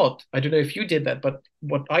of the plot, I don't know if you did that, but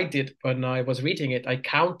what I did when I was reading it, I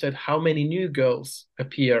counted how many new girls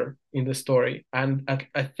appear in the story, and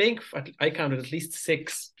I think I counted at least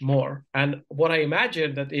 6 more. And what I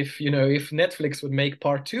imagine that if Netflix would make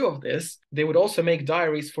part 2 of this, they would also make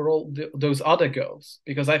diaries for all those other girls,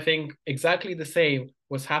 because I think exactly the same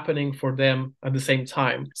was happening for them at the same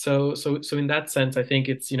time. So in that sense, I think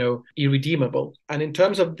it's irredeemable. And in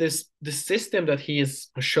terms of the system that he is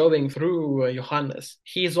showing through Johannes,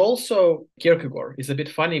 he is also Kierkegaard. It's a bit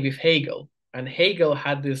funny with Hegel, and Hegel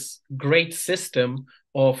had this great system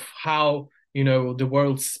of how the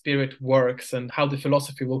world's spirit works and how the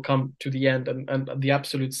philosophy will come to the end, and the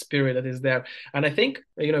absolute spirit that is there. And I think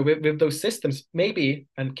with those systems, maybe,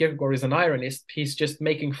 and Kierkegaard is an ironist, he's just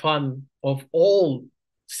making fun of all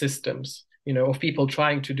systems, of people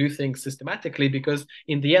trying to do things systematically, because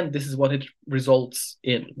in the end, this is what it results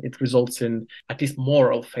in. It results in at least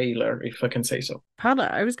moral failure, if I can say so. Paula,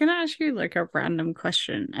 I was going to ask you like a random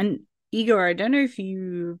question. And Igor, I don't know if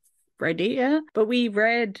you read it yet, but we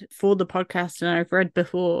read for the podcast, and I've read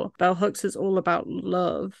before, Bell Hooks is all about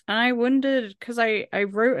love. And I wondered, because I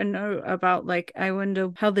wrote a note about like, I wonder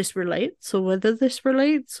how this relates, or whether this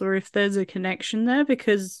relates, or if there's a connection there,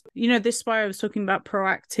 because this is why I was talking about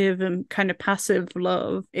proactive and kind of passive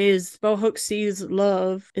love. Is Bell Hooks sees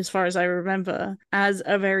love, as far as I remember, as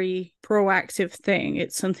a very proactive thing.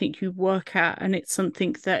 It's something you work at, and it's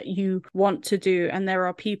something that you want to do, and there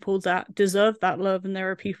are people that deserve that love, and there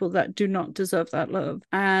are people that do not deserve that love.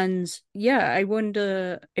 And yeah, I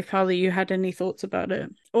wonder if, Holly, you had any thoughts about it,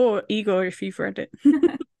 or Igor, if you've read it.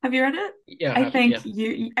 Have you read it? Yeah,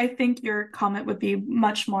 I think your comment would be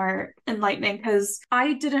much more enlightening, because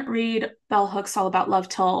I didn't read Bell Hooks All About Love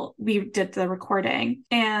till we did the recording.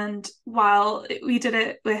 And while we did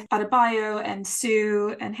it with Adebayo and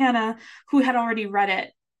Sue and Hannah, who had already read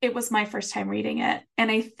it, it was my first time reading it. And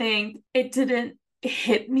I think it didn't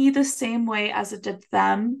hit me the same way as it did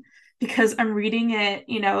them, because I'm reading it,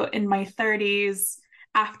 in my 30s,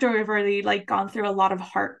 after we've already like gone through a lot of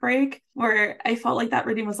heartbreak, where I felt like that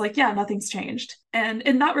reading was like, yeah, nothing's changed. And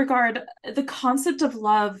in that regard, the concept of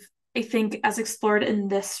love, I think, as explored in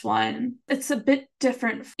this one, it's a bit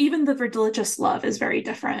different. Even the religious love is very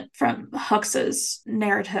different from Hux's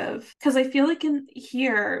narrative. Because I feel like in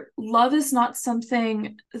here, love is not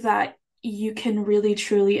something that you can really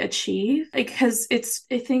truly achieve, because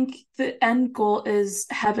I think the end goal is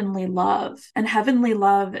heavenly love, and heavenly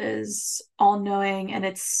love is all-knowing, and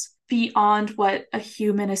it's beyond what a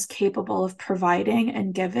human is capable of providing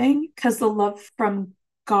and giving, because the love from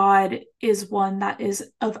God is one that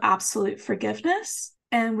is of absolute forgiveness.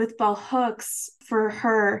 And with Bell Hooks, for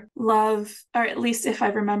her, love, or at least if I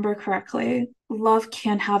remember correctly, love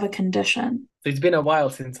can have a condition. It's been a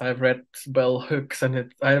while since I've read Bell Hooks,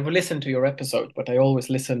 and I've listened to your episode, but I always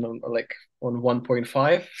listen on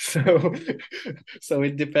 1.5, so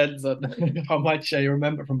it depends on how much I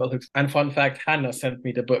remember from Bell Hooks. And fun fact, Hannah sent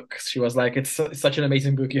me the book. She was like, it's such an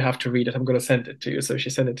amazing book, you have to read it. I'm going to send it to you. So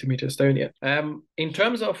she sent it to me to Estonia. In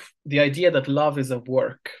terms of the idea that love is a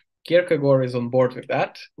work, Kierkegaard is on board with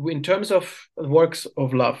that. In terms of works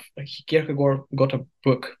of love, Kierkegaard got a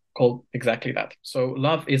book called exactly that. So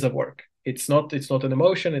love is a work. It's not an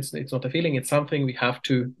emotion, it's not a feeling, it's something we have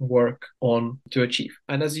to work on to achieve.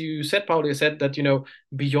 And as you said, Paul, you said that,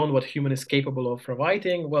 beyond what human is capable of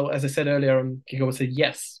providing, well, as I said earlier on, Kierkegaard said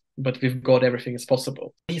yes, but with God everything is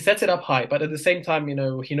possible. He sets it up high, but at the same time,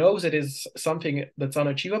 he knows it is something that's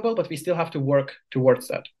unachievable, but we still have to work towards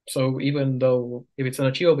that. So even though if it's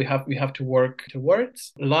unachievable, we have to work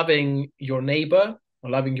towards loving your neighbor.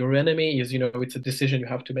 Loving your enemy is, it's a decision you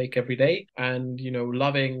have to make every day. And,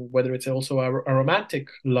 loving, whether it's also a romantic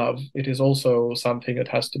love, it is also something that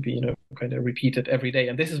has to be, kind of repeated every day.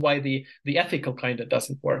 And this is why the ethical kind of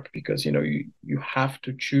doesn't work, because, you have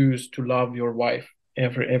to choose to love your wife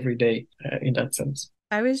every day in that sense.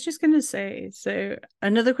 I was just going to say, so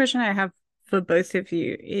another question I have for both of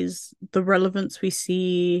you is the relevance we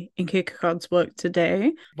see in Kierkegaard's work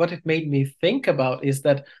today. What it made me think about is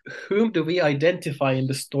that whom do we identify in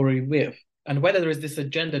the story with, and whether there is this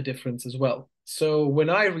gender difference as well. So when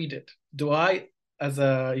I read it, do I, as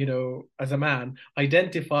a man,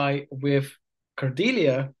 identify with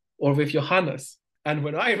Cordelia or with Johannes? And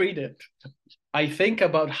when I read it, I think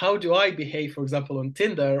about how do I behave, for example, on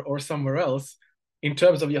Tinder or somewhere else in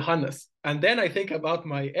terms of Johannes. And then I think about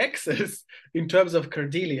my exes in terms of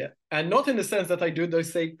Cordelia. And not in the sense that I do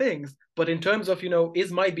those same things, but in terms of,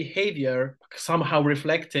 is my behavior somehow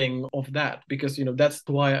reflecting of that? Because, that's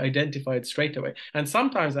why I identified straight away. And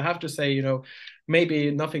sometimes I have to say,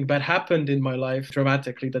 maybe nothing bad happened in my life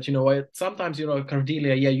dramatically, that, sometimes,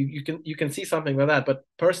 Cordelia, yeah, you can see something like that. But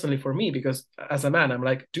personally for me, because as a man, I'm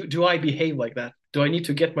like, do I behave like that? Do I need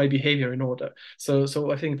to get my behavior in order?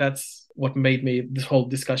 So I think that's what made me this whole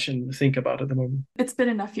discussion think about at the moment. It's been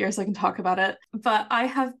enough years I can talk about it, but I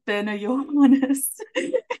have been a Johannes.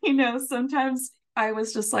 Sometimes I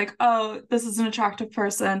was just like, oh, this is an attractive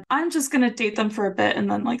person, I'm just gonna date them for a bit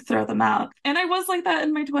and then like throw them out. And I was like that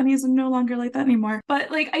in my 20s. I'm no longer like that anymore.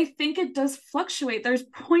 But like, I think it does fluctuate. There's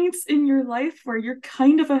points in your life where you're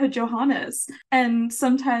kind of a Johannes, and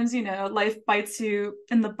sometimes life bites you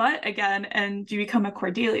in the butt again and you become a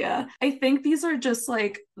Cordelia. I think these are just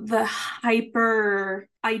like the hyper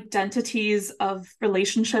identities of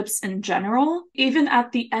relationships in general. Even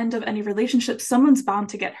at the end of any relationship, someone's bound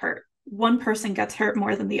to get hurt. One person gets hurt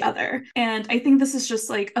more than the other. And I think this is just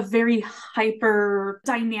like a very hyper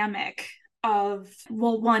dynamic of,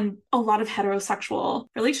 one, a lot of heterosexual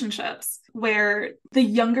relationships where the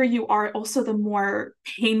younger you are, also the more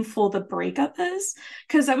painful the breakup is.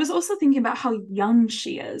 Because I was also thinking about how young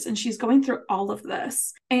she is, and she's going through all of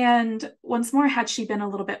this. And once more, had she been a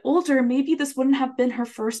little bit older, maybe this wouldn't have been her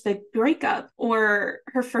first big breakup or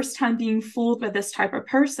her first time being fooled by this type of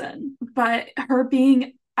person. But her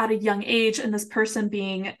being at a young age, and this person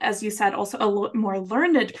being, as you said, also a more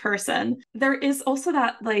learned person, there is also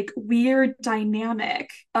that like weird dynamic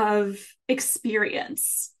of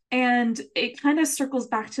experience. And it kind of circles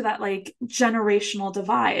back to that like generational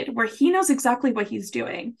divide where he knows exactly what he's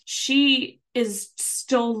doing. She is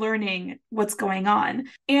still learning what's going on.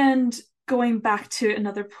 And going back to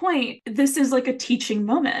another point, this is like a teaching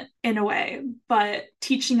moment in a way, but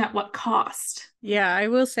teaching at what cost? Yeah, I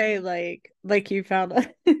will say like you found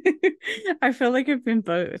I feel like I've been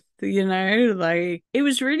both, like it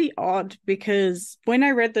was really odd because when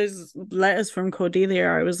I read those letters from Cordelia,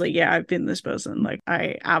 I was like, yeah, I've been this person. Like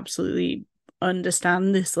I absolutely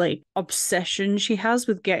understand this like obsession she has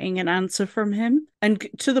with getting an answer from him. And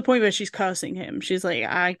to the point where she's cursing him. She's like,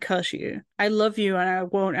 I curse you. I love you and I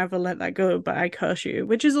won't ever let that go, but I curse you.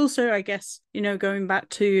 Which is also, I guess, going back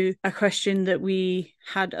to a question that we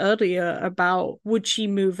had earlier about would she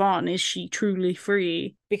move on? Is she truly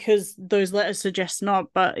free? Because those letters suggest not,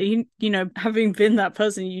 but having been that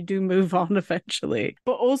person, you do move on eventually.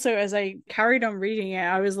 But also, as I carried on reading it,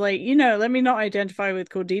 I was like, let me not identify with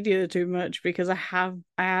Cordelia too much, because I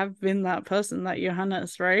have been that person, that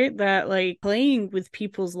Johannes, right? That like playing with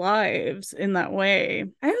people's lives in that way.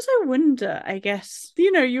 I also wonder, I guess,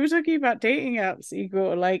 you were talking about dating apps,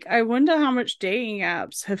 Igor. Like, I wonder how much dating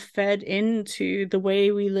apps have fed into the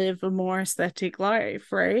way we live a more aesthetic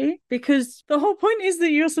life, right? Because the whole point is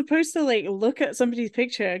that you're supposed to like look at somebody's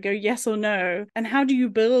picture, go yes or no, and how do you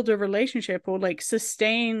build a relationship or like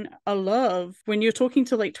sustain a love when you're talking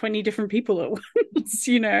to like 20 different people at once,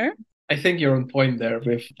 I think you're on point there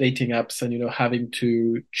with dating apps and, having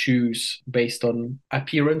to choose based on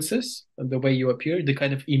appearances and the way you appear, the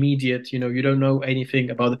kind of immediate, you don't know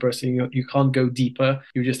anything about the person. You can't go deeper.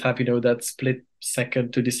 You just have, that split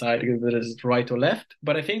second to decide whether it's right or left.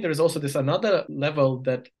 But I think there is also this another level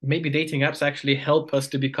that maybe dating apps actually help us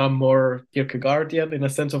to become more Kierkegaardian in a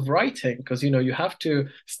sense of writing, because you have to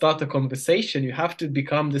start a conversation, you have to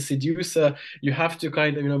become the seducer, you have to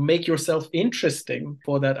kind of make yourself interesting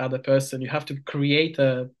for that other person, you have to create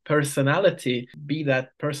a personality, be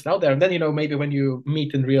that person out there, and then maybe when you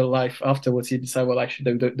meet in real life afterwards you decide, well,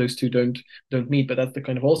 actually those two don't meet. But that's the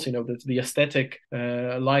kind of also the aesthetic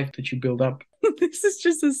life that you build up. This is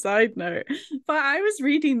just a side note, but I was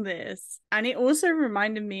reading this and it also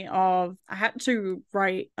reminded me of, I had to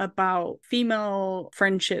write about female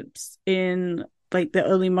friendships in like the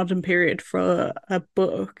early modern period for a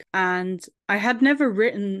book, and I had never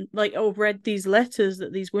written like or read these letters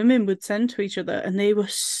that these women would send to each other, and they were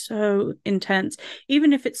so intense.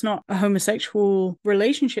 Even if it's not a homosexual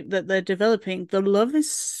relationship that they're developing, the love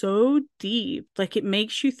is so deep, like it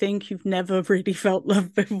makes you think you've never really felt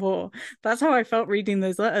love before. That's how I felt reading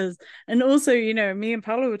those letters. And also, me and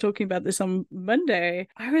Paolo were talking about this on Monday.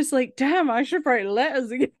 I was like, damn, I should write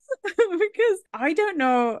letters again. Because I don't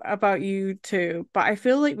know about you two, but I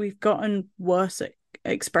feel like we've gotten worse at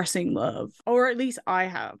expressing love, or at least I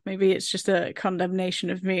have. Maybe it's just a condemnation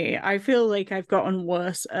of me. I feel like I've gotten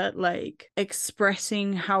worse at like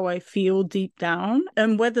expressing how I feel deep down,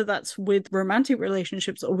 and whether that's with romantic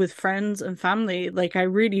relationships or with friends and family, like I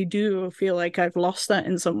really do feel like I've lost that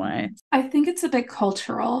in some way. I think it's a bit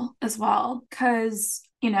cultural as well, because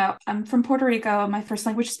I'm from Puerto Rico, my first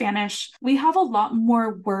language Spanish. We have a lot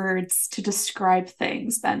more words to describe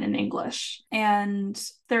things than in English. And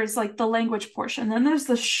there's like the language portion, then there's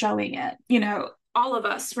the showing it. All of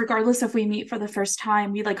us, regardless if we meet for the first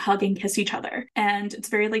time, we like hug and kiss each other. And it's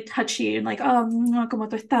very like touchy and like, oh, ¿cómo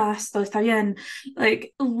tú estás? ¿Todo está bien?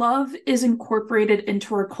 Like love is incorporated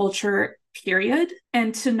into our culture, period.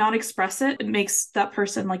 And to not express it makes that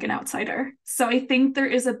person like an outsider. So I think there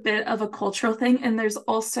is a bit of a cultural thing. And there's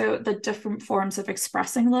also the different forms of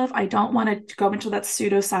expressing love. I don't want to go into that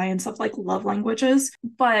pseudoscience of like love languages,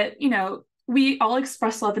 but we all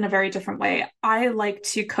express love in a very different way. I like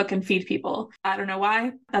to cook and feed people. I don't know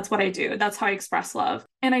why. That's what I do. That's how I express love.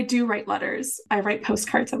 And I do write letters. I write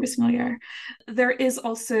postcards every single year. There is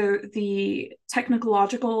also the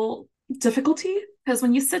technological difficulty, because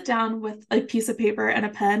when you sit down with a piece of paper and a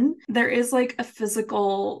pen, there is like a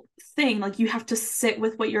physical thing. Like you have to sit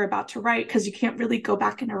with what you're about to write, because you can't really go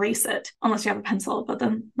back and erase it unless you have a pencil, but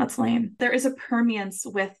then that's lame. There is a permeance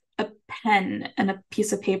with a pen and a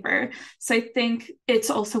piece of paper. So I think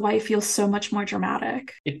it's also why it feels so much more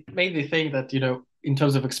dramatic. It made me think that, in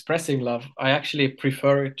terms of expressing love, I actually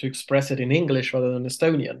prefer to express it in English rather than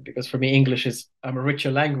Estonian, because for me, English is a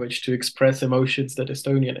richer language to express emotions that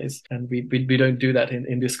Estonian is. And we don't do that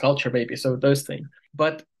in this culture, maybe. So those things.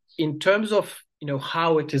 But in terms of,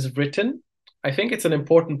 how it is written, I think it's an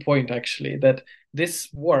important point, actually, that this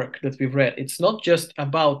work that we've read, it's not just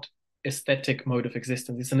about aesthetic mode of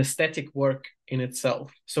existence. It's an aesthetic work in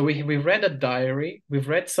itself. So we've read a diary, we've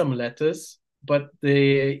read some letters, but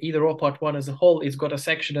the Either Or Part 1 as a whole, it's got a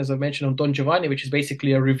section, as I mentioned, on Don Giovanni, which is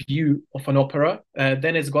basically a review of an opera.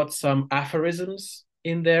 Then it's got some aphorisms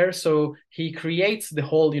in there. So he creates the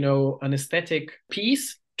whole, an aesthetic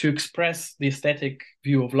piece to express the aesthetic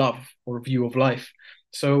view of love or view of life.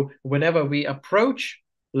 So whenever we approach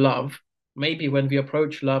love, maybe when we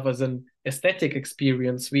approach love as an aesthetic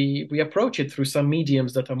experience, we approach it through some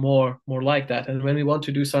mediums that are more like that. And when we want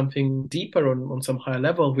to do something deeper on some higher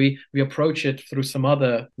level, we approach it through some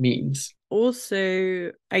other means.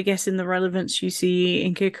 also, I guess, in the relevance you see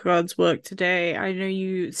in Kierkegaard's work today, I know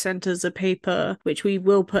you sent us a paper, which we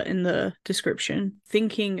will put in the description,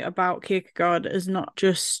 thinking about Kierkegaard as not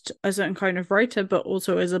just a certain kind of writer, but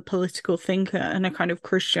also as a political thinker and a kind of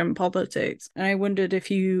Christian politics. And I wondered if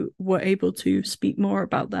you were able to speak more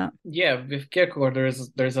about that. Yeah, with Kierkegaard,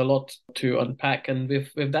 there's a lot to unpack. And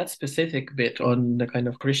with that specific bit on the kind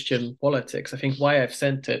of Christian politics, I think why I've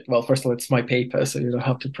sent it, well, first of all, it's my paper, so you don't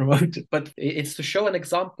have to promote it, but it's to show an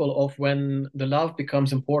example of when the love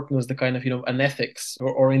becomes important as the kind of, an ethics,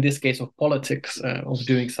 or in this case of politics, of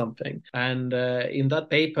doing something. And in that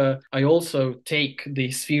paper, I also take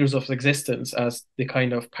the spheres of existence as the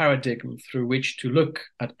kind of paradigm through which to look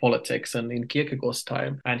at politics. And in Kierkegaard's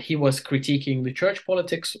time, and he was critiquing the church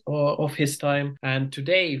politics of his time. And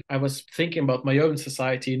today I was thinking about my own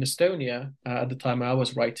society in Estonia. At the time I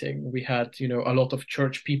was writing, we had, a lot of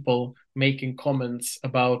church people making comments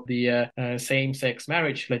about the same-sex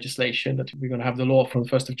marriage legislation that we're going to have the law from the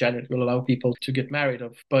 1st of January will allow people to get married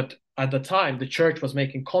of. But at the time, the church was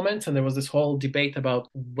making comments, and there was this whole debate about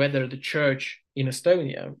whether the church in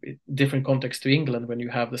Estonia, different context to England, when you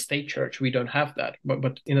have the state church, we don't have that.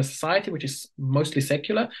 But in a society which is mostly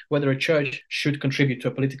secular, whether a church should contribute to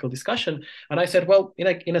a political discussion. And I said, well,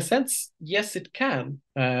 in a sense, yes, it can,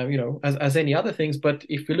 as any other things. But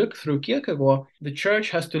if we look through Kierkegaard, the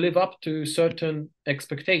church has to live up to certain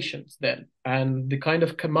expectations then. And the kind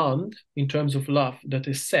of command in terms of love that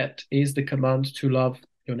is set is the command to love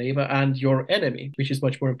your neighbor and your enemy, which is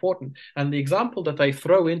much more important. And the example that I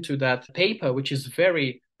throw into that paper, which is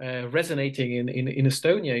very resonating in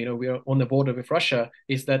Estonia, we are on the border with Russia,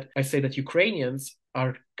 is that I say that Ukrainians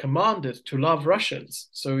are commanded to love Russians.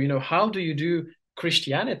 So, how do you do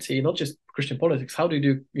Christianity, not just Christian politics, how do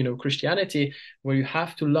you do, Christianity where you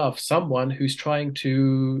have to love someone who's trying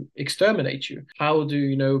to exterminate you? How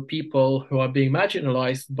do, people who are being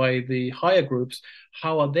marginalized by the higher groups,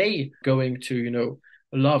 how are they going to,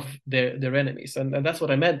 love their enemies? And that's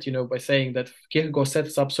what I meant, by saying that Kierkegaard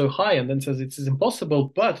sets up so high and then says it is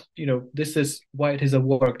impossible, but, this is why it is a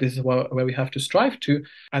work, this is where we have to strive to.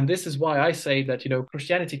 And this is why I say that,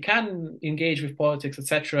 Christianity can engage with politics,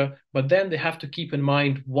 etc., but then they have to keep in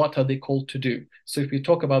mind what are they called to do. So if we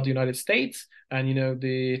talk about the United States and,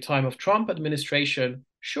 the time of Trump administration,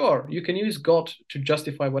 sure, you can use God to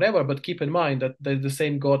justify whatever, but keep in mind that the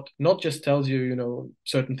same God not just tells you,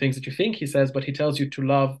 certain things that you think he says, but he tells you to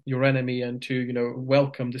love your enemy and to,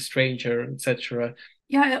 welcome the stranger, etc.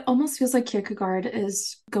 Yeah, it almost feels like Kierkegaard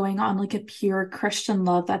is going on like a pure Christian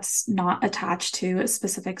love that's not attached to a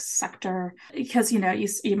specific sector. Because, you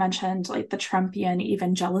mentioned like the Trumpian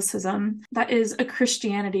evangelicism. That is a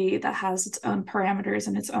Christianity that has its own parameters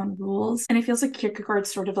and its own rules. And it feels like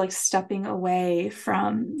Kierkegaard's sort of like stepping away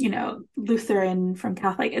from, Lutheran, from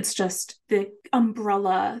Catholic. It's just the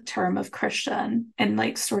umbrella term of Christian and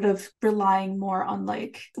like sort of relying more on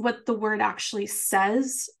like what the word actually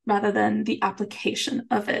says rather than the application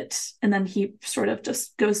of it. And then he sort of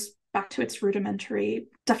just goes back to its rudimentary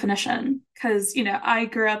definition. Because, I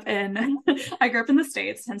grew up in the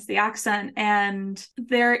States, hence the accent, and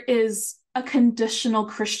there is a conditional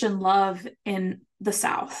Christian love in the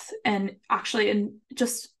South and actually in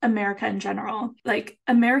just America in general. Like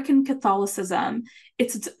American Catholicism,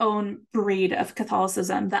 it's its own breed of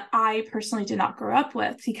Catholicism that I personally did not grow up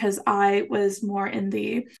with because I was more in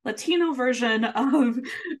the Latino version of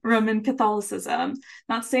Roman Catholicism.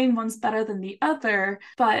 Not saying one's better than the other,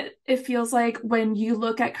 but it feels like when you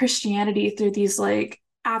look at Christianity through these like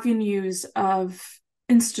avenues of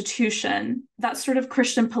institution, that sort of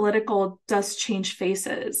Christian political does change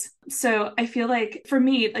faces. So I feel like for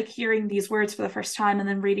me, like hearing these words for the first time and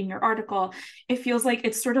then reading your article, it feels like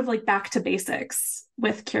it's sort of like back to basics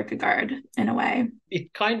with Kierkegaard in a way.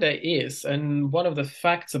 It kind of is. And one of the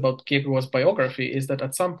facts about Kierkegaard's biography is that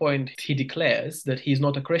at some point he declares that he's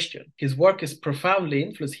not a Christian. His work is profoundly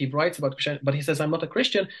influenced. He writes about Christianity, but he says, I'm not a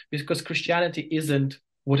Christian because Christianity isn't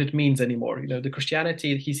what it means anymore. The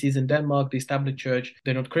Christianity he sees in Denmark, the established church,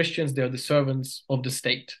 they're not Christians, they're the servants of the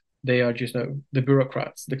state. They are just, the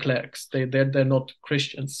bureaucrats, the clerics. They're not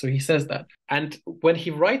Christians. So he says that. And when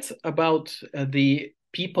he writes about the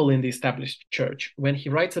people in the established church, when he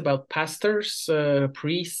writes about pastors,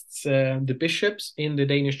 priests, the bishops in the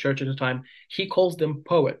Danish church at the time, he calls them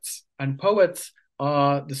poets. And poets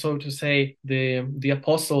are so to say the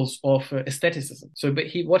apostles of estheticism. So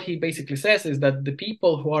what he basically says is that the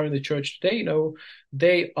people who are in the church today,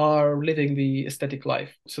 they are living the aesthetic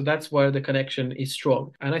life. So that's where the connection is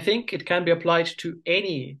strong. And I think it can be applied to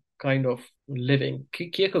any kind of living.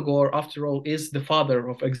 Kierkegaard, after all, is the father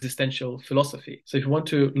of existential philosophy. So if you want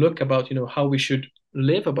to look about, how we should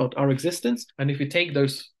live, about our existence. And if we take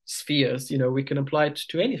those spheres, we can apply it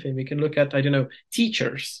to anything. We can look at,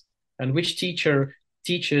 teachers, and which teacher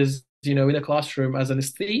teaches in a classroom as an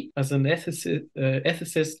ethicist,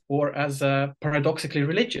 or as a paradoxically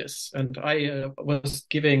religious. And I was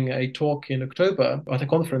giving a talk in October at a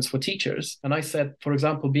conference for teachers. And I said, for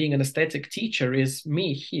example, being an aesthetic teacher is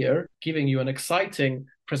me here giving you an exciting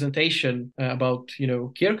presentation about,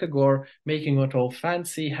 Kierkegaard, making it all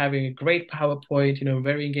fancy, having a great PowerPoint,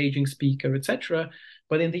 very engaging speaker, etc.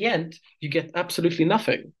 But in the end, you get absolutely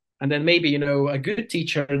nothing. And then maybe, a good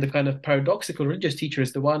teacher, the kind of paradoxical religious teacher,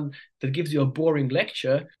 is the one that gives you a boring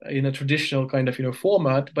lecture in a traditional kind of,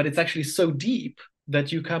 format, but it's actually so deep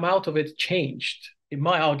that you come out of it changed.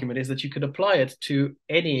 My argument is that you could apply it to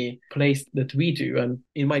any place that we do. And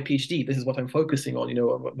in my PhD, this is what I'm focusing on,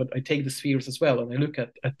 but I take the spheres as well, and I look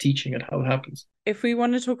at teaching and how it happens. If we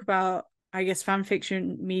want to talk about, I guess, fan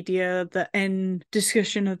fiction media, the end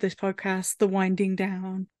discussion of this podcast, the winding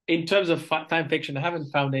down. In terms of fan fiction, I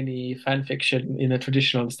haven't found any fan fiction in a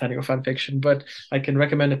traditional understanding of fan fiction, but I can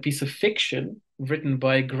recommend a piece of fiction written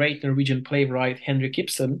by a great Norwegian playwright, Henrik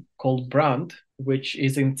Ibsen, called Brand, which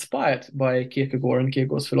is inspired by Kierkegaard and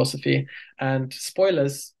Kierkegaard's philosophy. And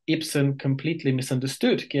spoilers, Ibsen completely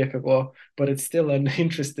misunderstood Kierkegaard, but it's still an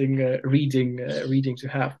interesting reading to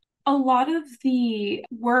have. A lot of the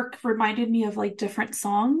work reminded me of different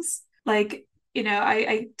songs.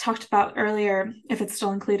 I talked about earlier, if it's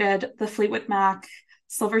still included, the Fleetwood Mac,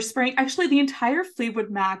 Silver Spring. Actually, the entire Fleetwood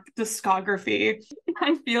Mac discography,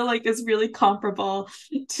 I feel is really comparable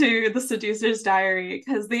to the Seducer's Diary,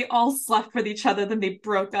 because they all slept with each other, then they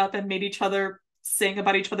broke up and made each other sing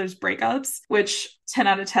about each other's breakups, which 10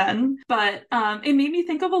 out of 10. But it made me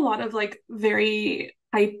think of a lot of very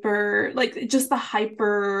hyper, just the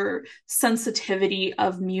hyper sensitivity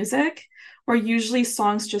of music, where usually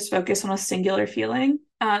songs just focus on a singular feeling.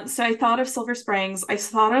 So I thought of Silver Springs. I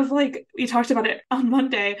thought of we talked about it on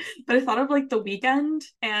Monday, but I thought of The Weeknd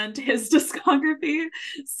and his discography.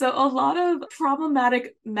 So a lot of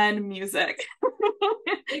problematic men music.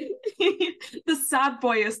 The sad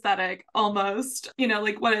boy aesthetic almost.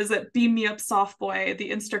 What is it? Beam Me Up Soft Boy,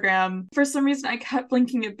 the Instagram. For some reason, I kept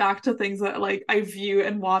linking it back to things that I view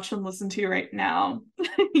and watch and listen to right now.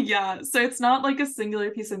 Yeah, so it's not a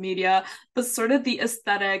singular piece of media, but sort of the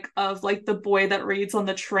aesthetic of the boy that reads on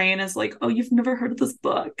the train is oh, you've never heard of this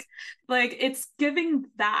book. It's giving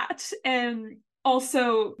that. And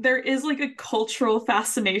also there is a cultural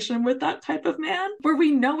fascination with that type of man, where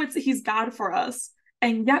we know he's bad for us,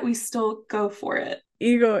 and yet we still go for it.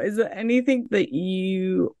 Igor, is there anything that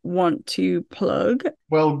you want to plug?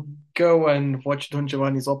 Well, go and watch Don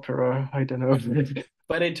Giovanni's opera. I don't know.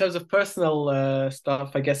 But in terms of personal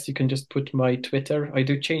stuff, I guess you can just put my Twitter. I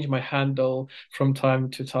do change my handle from time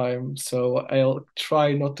to time, so I'll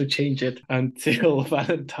try not to change it until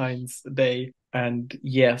Valentine's Day. And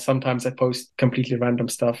yeah, sometimes I post completely random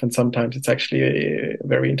stuff, and sometimes it's actually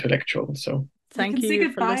very intellectual. So thank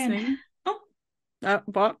you for listening.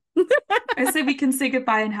 What? I say we can say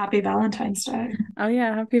goodbye and happy Valentine's Day. Oh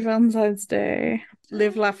yeah, happy Valentine's Day.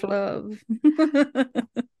 Live, laugh, love.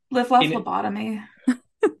 Live, laugh, lobotomy.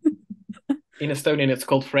 In Estonian, it's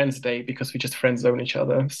called Friends Day because we just friend zone each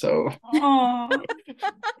other. So.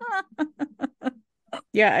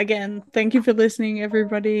 Yeah, again, thank you for listening,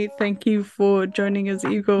 everybody. Thank you for joining us,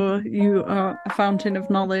 Igor. You are a fountain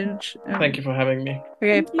of knowledge. Thank you for having me.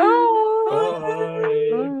 Okay, Bye.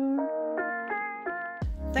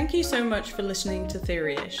 Thank you so much for listening to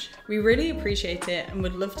Theoryish. We really appreciate it and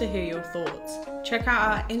would love to hear your thoughts. Check out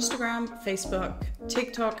our Instagram, Facebook,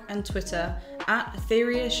 TikTok and Twitter at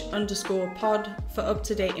Theoryish_pod for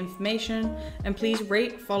up-to-date information, and please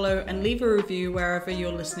rate, follow and leave a review wherever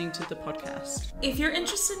you're listening to the podcast. If you're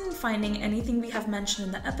interested in finding anything we have mentioned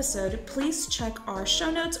in the episode, please check our show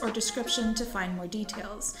notes or description to find more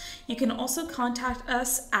details. You can also contact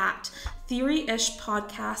us at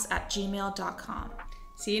theoryishpodcast@gmail.com.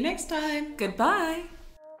 See you next time. Goodbye.